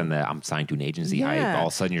you're lost in the I'm signed to an agency. Yeah. All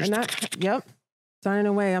of a sudden you're just signing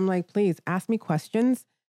away. I'm like, please ask me questions.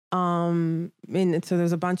 And so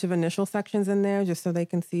there's a bunch of initial sections in there just so they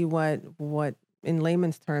can see what in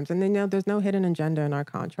layman's terms. And then there's no hidden agenda in our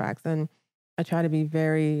contracts. And I try to be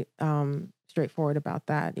very straightforward about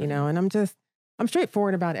that, and I'm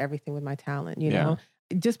straightforward about everything with my talent, know.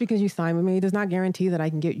 Just because you sign with me does not guarantee that I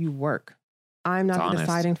can get you work. I'm not the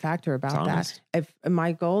deciding factor about that. If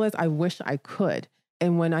my goal is, I wish I could.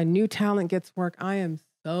 And when a new talent gets work, I am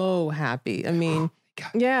so happy. I mean,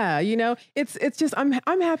 yeah, it's just, I'm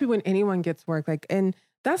happy when anyone gets work. And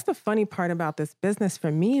that's the funny part about this business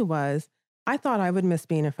for me was I thought I would miss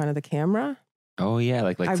being in front of the camera. Oh yeah.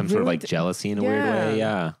 Like some sort of like jealousy in a weird way.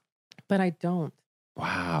 Yeah. But I don't.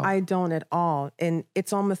 Wow. I don't at all. And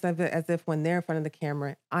it's almost as if when they're in front of the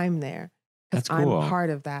camera, I'm there. That's cool. I'm part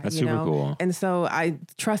of that. That's super cool. And so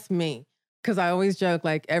trust me, because I always joke,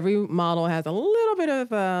 like every model has a little bit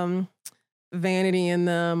of vanity in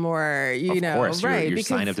them, or of course, right? You're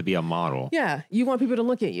signed up to be a model. Yeah, you want people to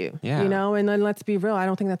look at you. Yeah. And then let's be real. I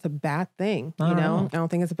don't think that's a bad thing. I don't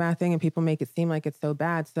think it's a bad thing, and people make it seem like it's so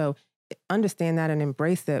bad. So understand that and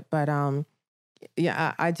embrace it. But I'm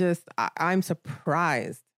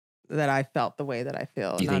surprised that I felt the way that I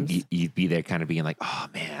feel. Do you think you'd be there kind of being like, oh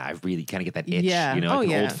man, I really kind of get that itch, like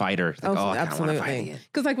an old fighter. Like, I absolutely. Want to fight again.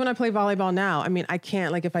 Because like when I play volleyball now, I mean, I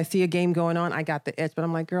can't, like if I see a game going on, I got the itch, but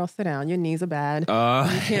I'm like, girl, sit down. Your knees are bad.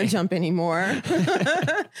 You can't jump anymore.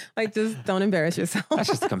 Like just don't embarrass yourself. That's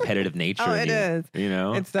just the competitive nature. Oh, it is.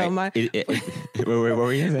 It's so what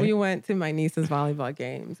were you saying? We went to my niece's volleyball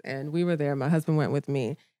games and we were there. My husband went with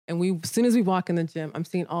me. And as soon as we walk in the gym, I'm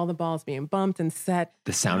seeing all the balls being bumped and set.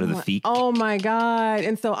 The sound of the feet. Oh my God.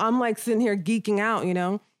 And so I'm like sitting here geeking out,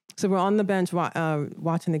 So we're on the bench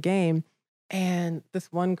watching the game. And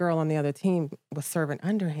this one girl on the other team was serving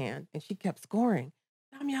underhand and she kept scoring.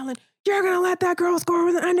 I'm yelling, you're going to let that girl score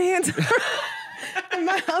with an underhand? And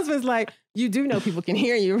my husband's like, you do know people can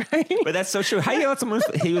hear you, right? But that's so true. How do you let someone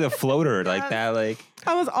hit you with a floater like that? Like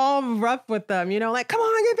I was all rough with them, like, come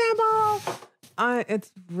on, get that ball.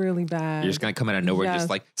 It's really bad. You're just going to come out of nowhere and just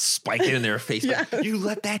like spike it in their face. Yes. Like, you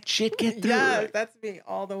let that shit get through. Yes, that's me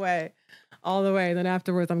all the way. All the way. Then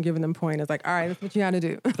afterwards, I'm giving them pointers like, all right, that's what you had to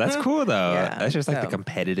do. That's cool though. Yeah, that's just like the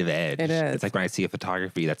competitive edge. It is. It's like when I see a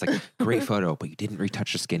photography that's like, great photo, but you didn't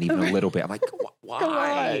retouch your skin even a little bit. I'm like,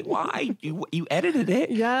 why? Why? You edited it,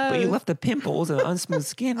 but you left the pimples and the unsmooth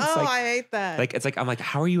skin. It's I hate that. Like, it's like, I'm like,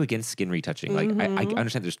 how are you against skin retouching? Like, I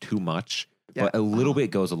understand there's too much. Yeah. But a little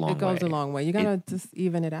bit goes a long way. It goes a long way. You gotta just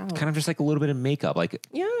even it out. Kind of just like a little bit of makeup. Like,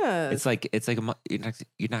 yeah, it's like you're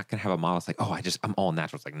not gonna have a model. It's like, oh, I'm all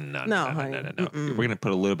natural. It's like, no. We're gonna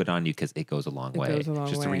put a little bit on you because it goes a long way. Goes a long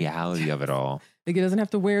just way. The reality of it all. Like it doesn't have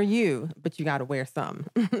to wear you, but you gotta wear some.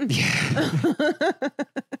 Yeah.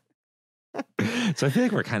 So I feel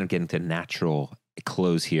like we're kind of getting to natural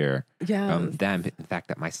close here. Yeah. In fact,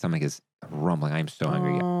 that my stomach is rumbling. I'm so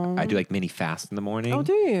hungry. I do like mini fast in the morning. Oh,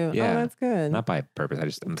 do you? Yeah. Oh, that's good. Not by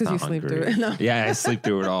purpose. I'm because you sleep through it. No. Yeah, I sleep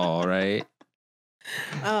through it all. Right.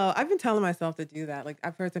 Oh, I've been telling myself to do that. Like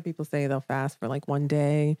I've heard some people say they'll fast for like one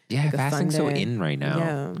day. Yeah, like fasting's so in right now.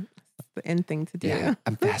 Yeah. the end thing to do. Yeah,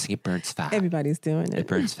 I'm fasting. It burns fat. Everybody's doing it. It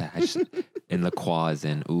burns fat. And La Croix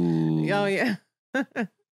and ooh. Oh, yeah.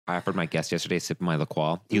 I offered my guest yesterday to sip my La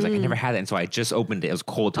Croix. He was like, I never had it. And so I just opened it. It was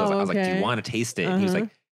cold. So I was like, do you want to taste it? And he was like,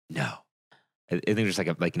 no. I think it's just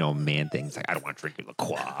like a man thing. It's like, I don't want to drink your La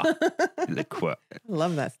Croix. La Croix. I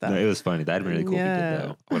love that stuff. No, it was funny. That'd been really cool if you did,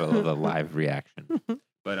 though. I would have loved a live reaction.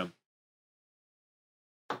 But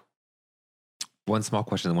one small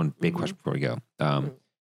question and one big question before we go.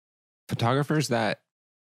 Photographers that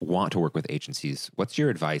want to work with agencies, what's your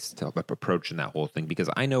advice to approaching that whole thing? Because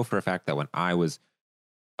I know for a fact that when I was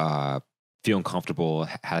feeling comfortable,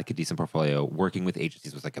 had like a decent portfolio, working with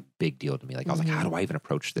agencies was like a big deal to me. Like I was like, how do I even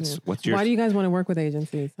approach this? What's your? Why do you guys want to work with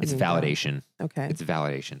agencies? It's validation. Okay. It's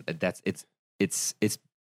validation. It's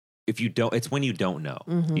if you don't, it's when you don't know.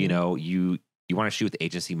 You know, you want to shoot with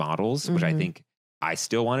agency models, which I think I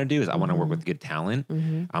still want to do. Is I want to work with good talent.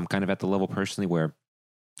 I'm kind of at the level personally where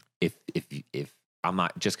if I'm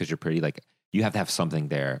not, just because you're pretty, like you have to have something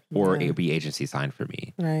there, or it would be agency signed for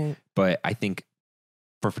me. Right. But I think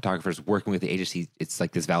for photographers working with the agency, it's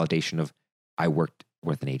like this validation of I worked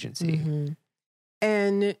with an agency.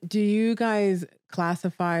 And do you guys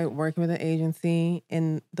classify working with an agency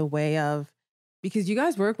in the way of, because you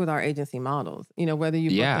guys work with our agency models, you know, whether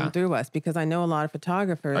you put them through us, because I know a lot of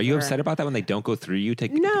photographers. Are you upset about that when they don't go through you to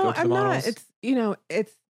go to I'm the models? not. It's, you know,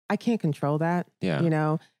 I can't control that. Yeah. You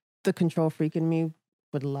know, the control freak in me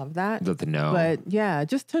would love that. The know. But yeah,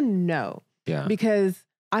 just to know. Yeah. Because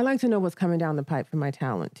I like to know what's coming down the pipe for my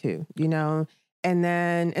talent too, you know?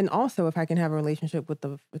 And also if I can have a relationship with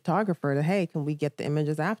the photographer to, hey, can we get the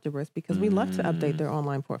images afterwards? Because we love to update their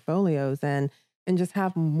online portfolios and just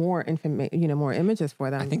have more information, you know, more images for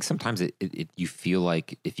them. I think sometimes you feel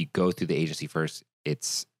like if you go through the agency first,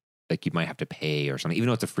 it's like you might have to pay or something, even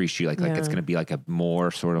though it's a free shoot, like it's going to be like a more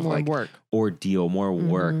sort of more like work. Ordeal, more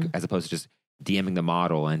work, as opposed to just DMing the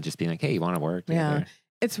model and just being like, hey, you want to work together? Yeah.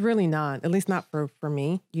 It's really not, at least not for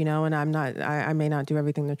me, you know, and I may not do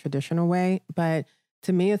everything the traditional way, but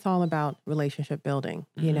to me, it's all about relationship building,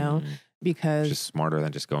 you know, because it's just smarter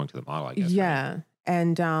than just going to the model, I guess. Yeah.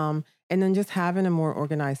 Right? And then just having a more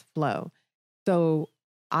organized flow. So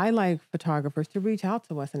I like photographers to reach out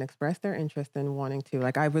to us and express their interest in wanting to,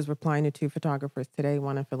 like I was replying to 2 photographers today,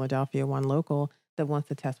 one in Philadelphia, one local, that wants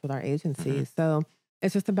to test with our agency. So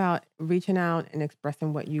it's just about reaching out and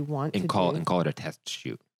expressing what you want to do. And call it a test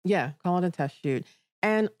shoot. Yeah, call it a test shoot.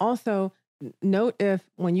 And also note if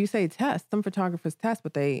when you say test, some photographers test,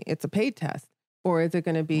 but it's a paid test. Or is it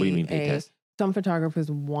going to be what do you mean paid test? Some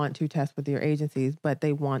photographers want to test with your agencies, but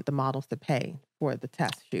they want the models to pay for the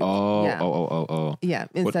test shoot. Oh. Yeah,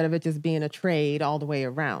 instead of it just being a trade all the way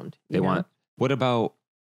around. What about,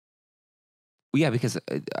 well, yeah, because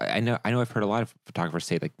I know I've heard a lot of photographers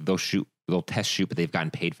say like they'll test shoot, but they've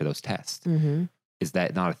gotten paid for those tests. Is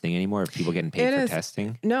that not a thing anymore? Are people getting paid for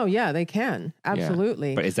testing? No, yeah, they can. Absolutely.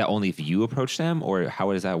 Yeah. But is that only if you approach them, or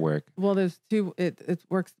how does that work? Well, there's 2, it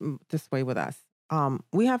works this way with us.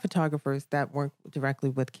 We have photographers that work directly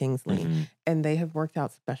with Kingsley, and they have worked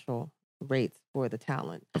out special rates for the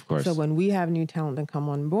talent. Of course. So when we have new talent that come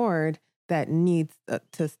on board that needs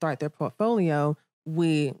to start their portfolio,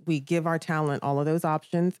 we give our talent all of those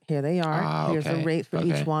options. Here they are. Here's the rate for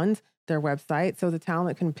each one, their website. So the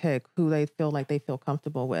talent can pick who they feel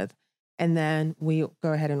comfortable with. And then we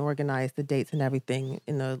go ahead and organize the dates and everything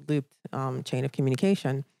in a looped chain of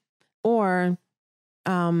communication. Or,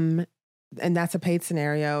 and that's a paid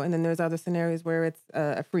scenario. And then there's other scenarios where it's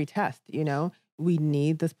a free test, you know. We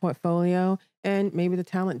need this portfolio, and maybe the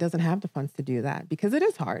talent doesn't have the funds to do that because it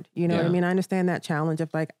is hard. You know what I mean? I understand that challenge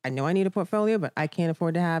of like, I know I need a portfolio, but I can't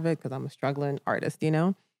afford to have it because I'm a struggling artist, you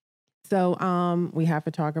know? So we have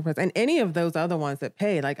photographers and any of those other ones that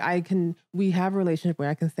pay, like we have a relationship where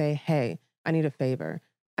I can say, hey, I need a favor.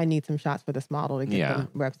 I need some shots for this model to get the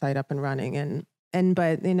website up and running.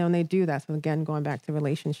 But, you know, and they do that. So again, going back to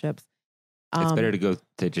relationships. It's better to go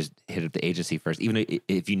to just hit up the agency first, even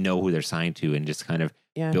if you know who they're signed to, and just kind of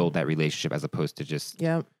build that relationship as opposed to just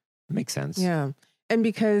makes sense. Yeah. And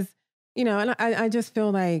because, you know, and I just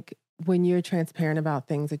feel like when you're transparent about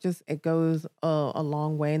things, it goes a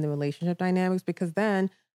long way in the relationship dynamics, because then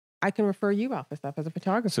I can refer you out for stuff as a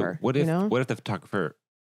photographer. So what if the photographer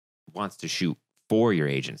wants to shoot for your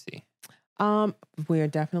agency? We're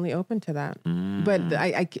definitely open to that, but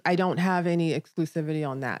I don't have any exclusivity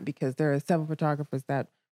on that, because there are several photographers that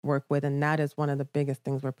work with, and that is one of the biggest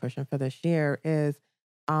things we're pushing for this year is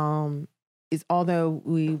although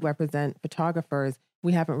we represent photographers,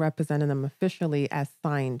 we haven't represented them officially as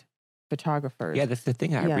signed photographers. Yeah, that's the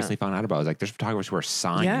thing I recently found out about. Was like there's photographers who are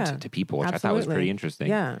signed to people, which I thought was pretty interesting.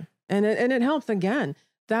 Yeah, and it helps again.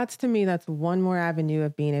 that's to me, that's one more avenue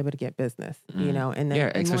of being able to get business, you know, and then,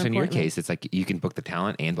 yeah, and especially in your case, it's like you can book the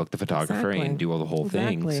talent and book the photographer and do all the whole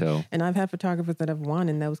thing. So, and I've had photographers that have won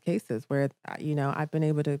in those cases where, you know, I've been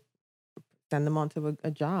able to send them onto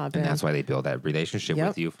a job. And that's why they build that relationship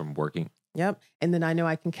with you from working. Yep. And then I know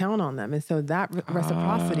I can count on them. And so that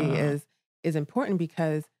reciprocity is important,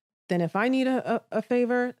 because then if I need a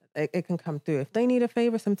favor, it can come through. If they need a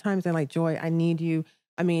favor, sometimes they're like, Joy, I need you.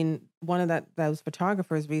 I mean, one of those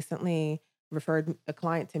photographers recently referred a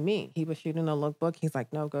client to me. He was shooting a lookbook. He's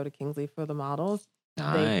like, no, go to Kingsley for the models.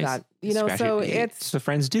 Nice. They've got, you know, so it's the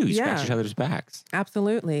friends do. You scratch each other's backs.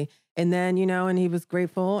 Absolutely. And then, you know, and he was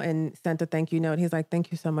grateful and sent a thank you note. He's like,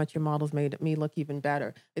 thank you so much. Your models made me look even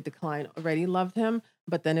better. The client already loved him,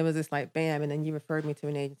 but then it was just like, bam. And then you referred me to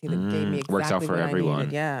an agency that gave me exactly works out for what everyone. I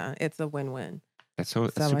needed. Yeah. It's a win-win. That's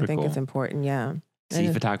super I think cool. it's important. Yeah. See,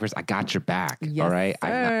 photographers, I got your back. Yes, all right.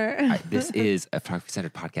 Sir. This is a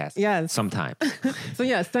photography-centered podcast. Yes. Sometime. So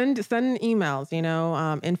yeah, send emails, you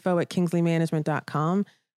know, info@kingsleymanagement.com.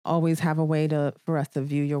 Always have a way for us to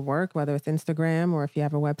view your work, whether it's Instagram or if you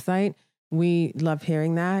have a website. We love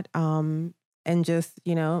hearing that. And just,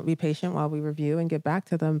 you know, be patient while we review and get back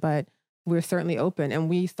to them. But we're certainly open, and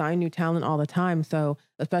we sign new talent all the time. So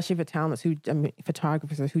especially for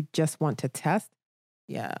photographers who just want to test.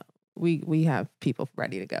 Yeah. We have people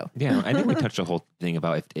ready to go. Yeah. I think we touched the whole thing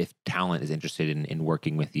about if talent is interested in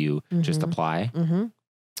working with you, just apply. Mm-hmm.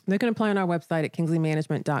 They can apply on our website at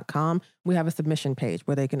kingsleymanagement.com. We have a submission page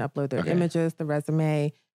where they can upload their images, the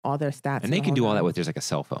resume, all their stats. And they can do all that with just like a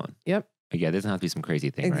cell phone. Yep. Yeah, it doesn't have to be some crazy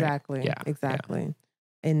thing. Exactly. Right? Yeah. Exactly. Yeah.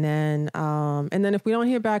 And then if we don't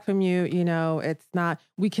hear back from you, you know,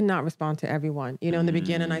 we cannot respond to everyone. You know, in the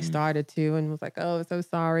beginning I started to and was like, oh, so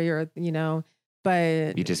sorry, or, you know,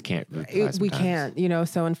 but you just can't. We can't, you know.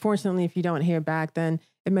 So unfortunately, if you don't hear back, then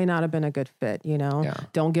it may not have been a good fit, you know. Yeah.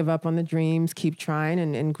 Don't give up on the dreams. Keep trying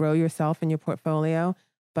and grow yourself and your portfolio.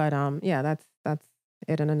 But yeah, that's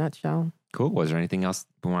it in a nutshell. Cool. Was there anything else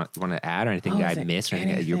you want to add, or anything that I missed, or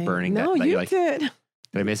anything that you're burning? No, that you like, did. Did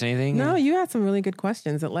I miss anything? No, you had some really good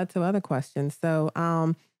questions that led to other questions. So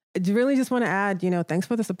I really just want to add, you know, thanks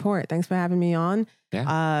for the support. Thanks for having me on.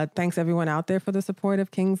 Yeah. Thanks everyone out there for the support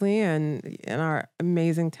of Kingsley and our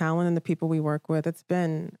amazing talent and the people we work with. It's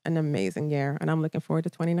been an amazing year, and I'm looking forward to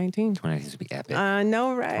 2019. 2019 is going to be epic. I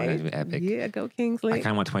know, right? 2019 is going to be epic. Yeah, go Kingsley. I kind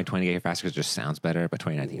of want 2020 to get here faster because it just sounds better, but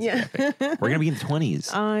 2019 is going to be epic. We're going to be in the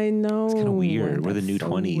 20s. I know. It's kind of weird. We're the new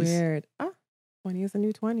 20s. Weird. 20 is a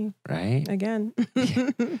new 20. Right? Again.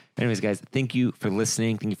 Anyways, guys, thank you for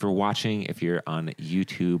listening. Thank you for watching. If you're on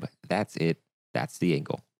YouTube, that's it. That's the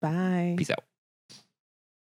angle. Bye. Peace out.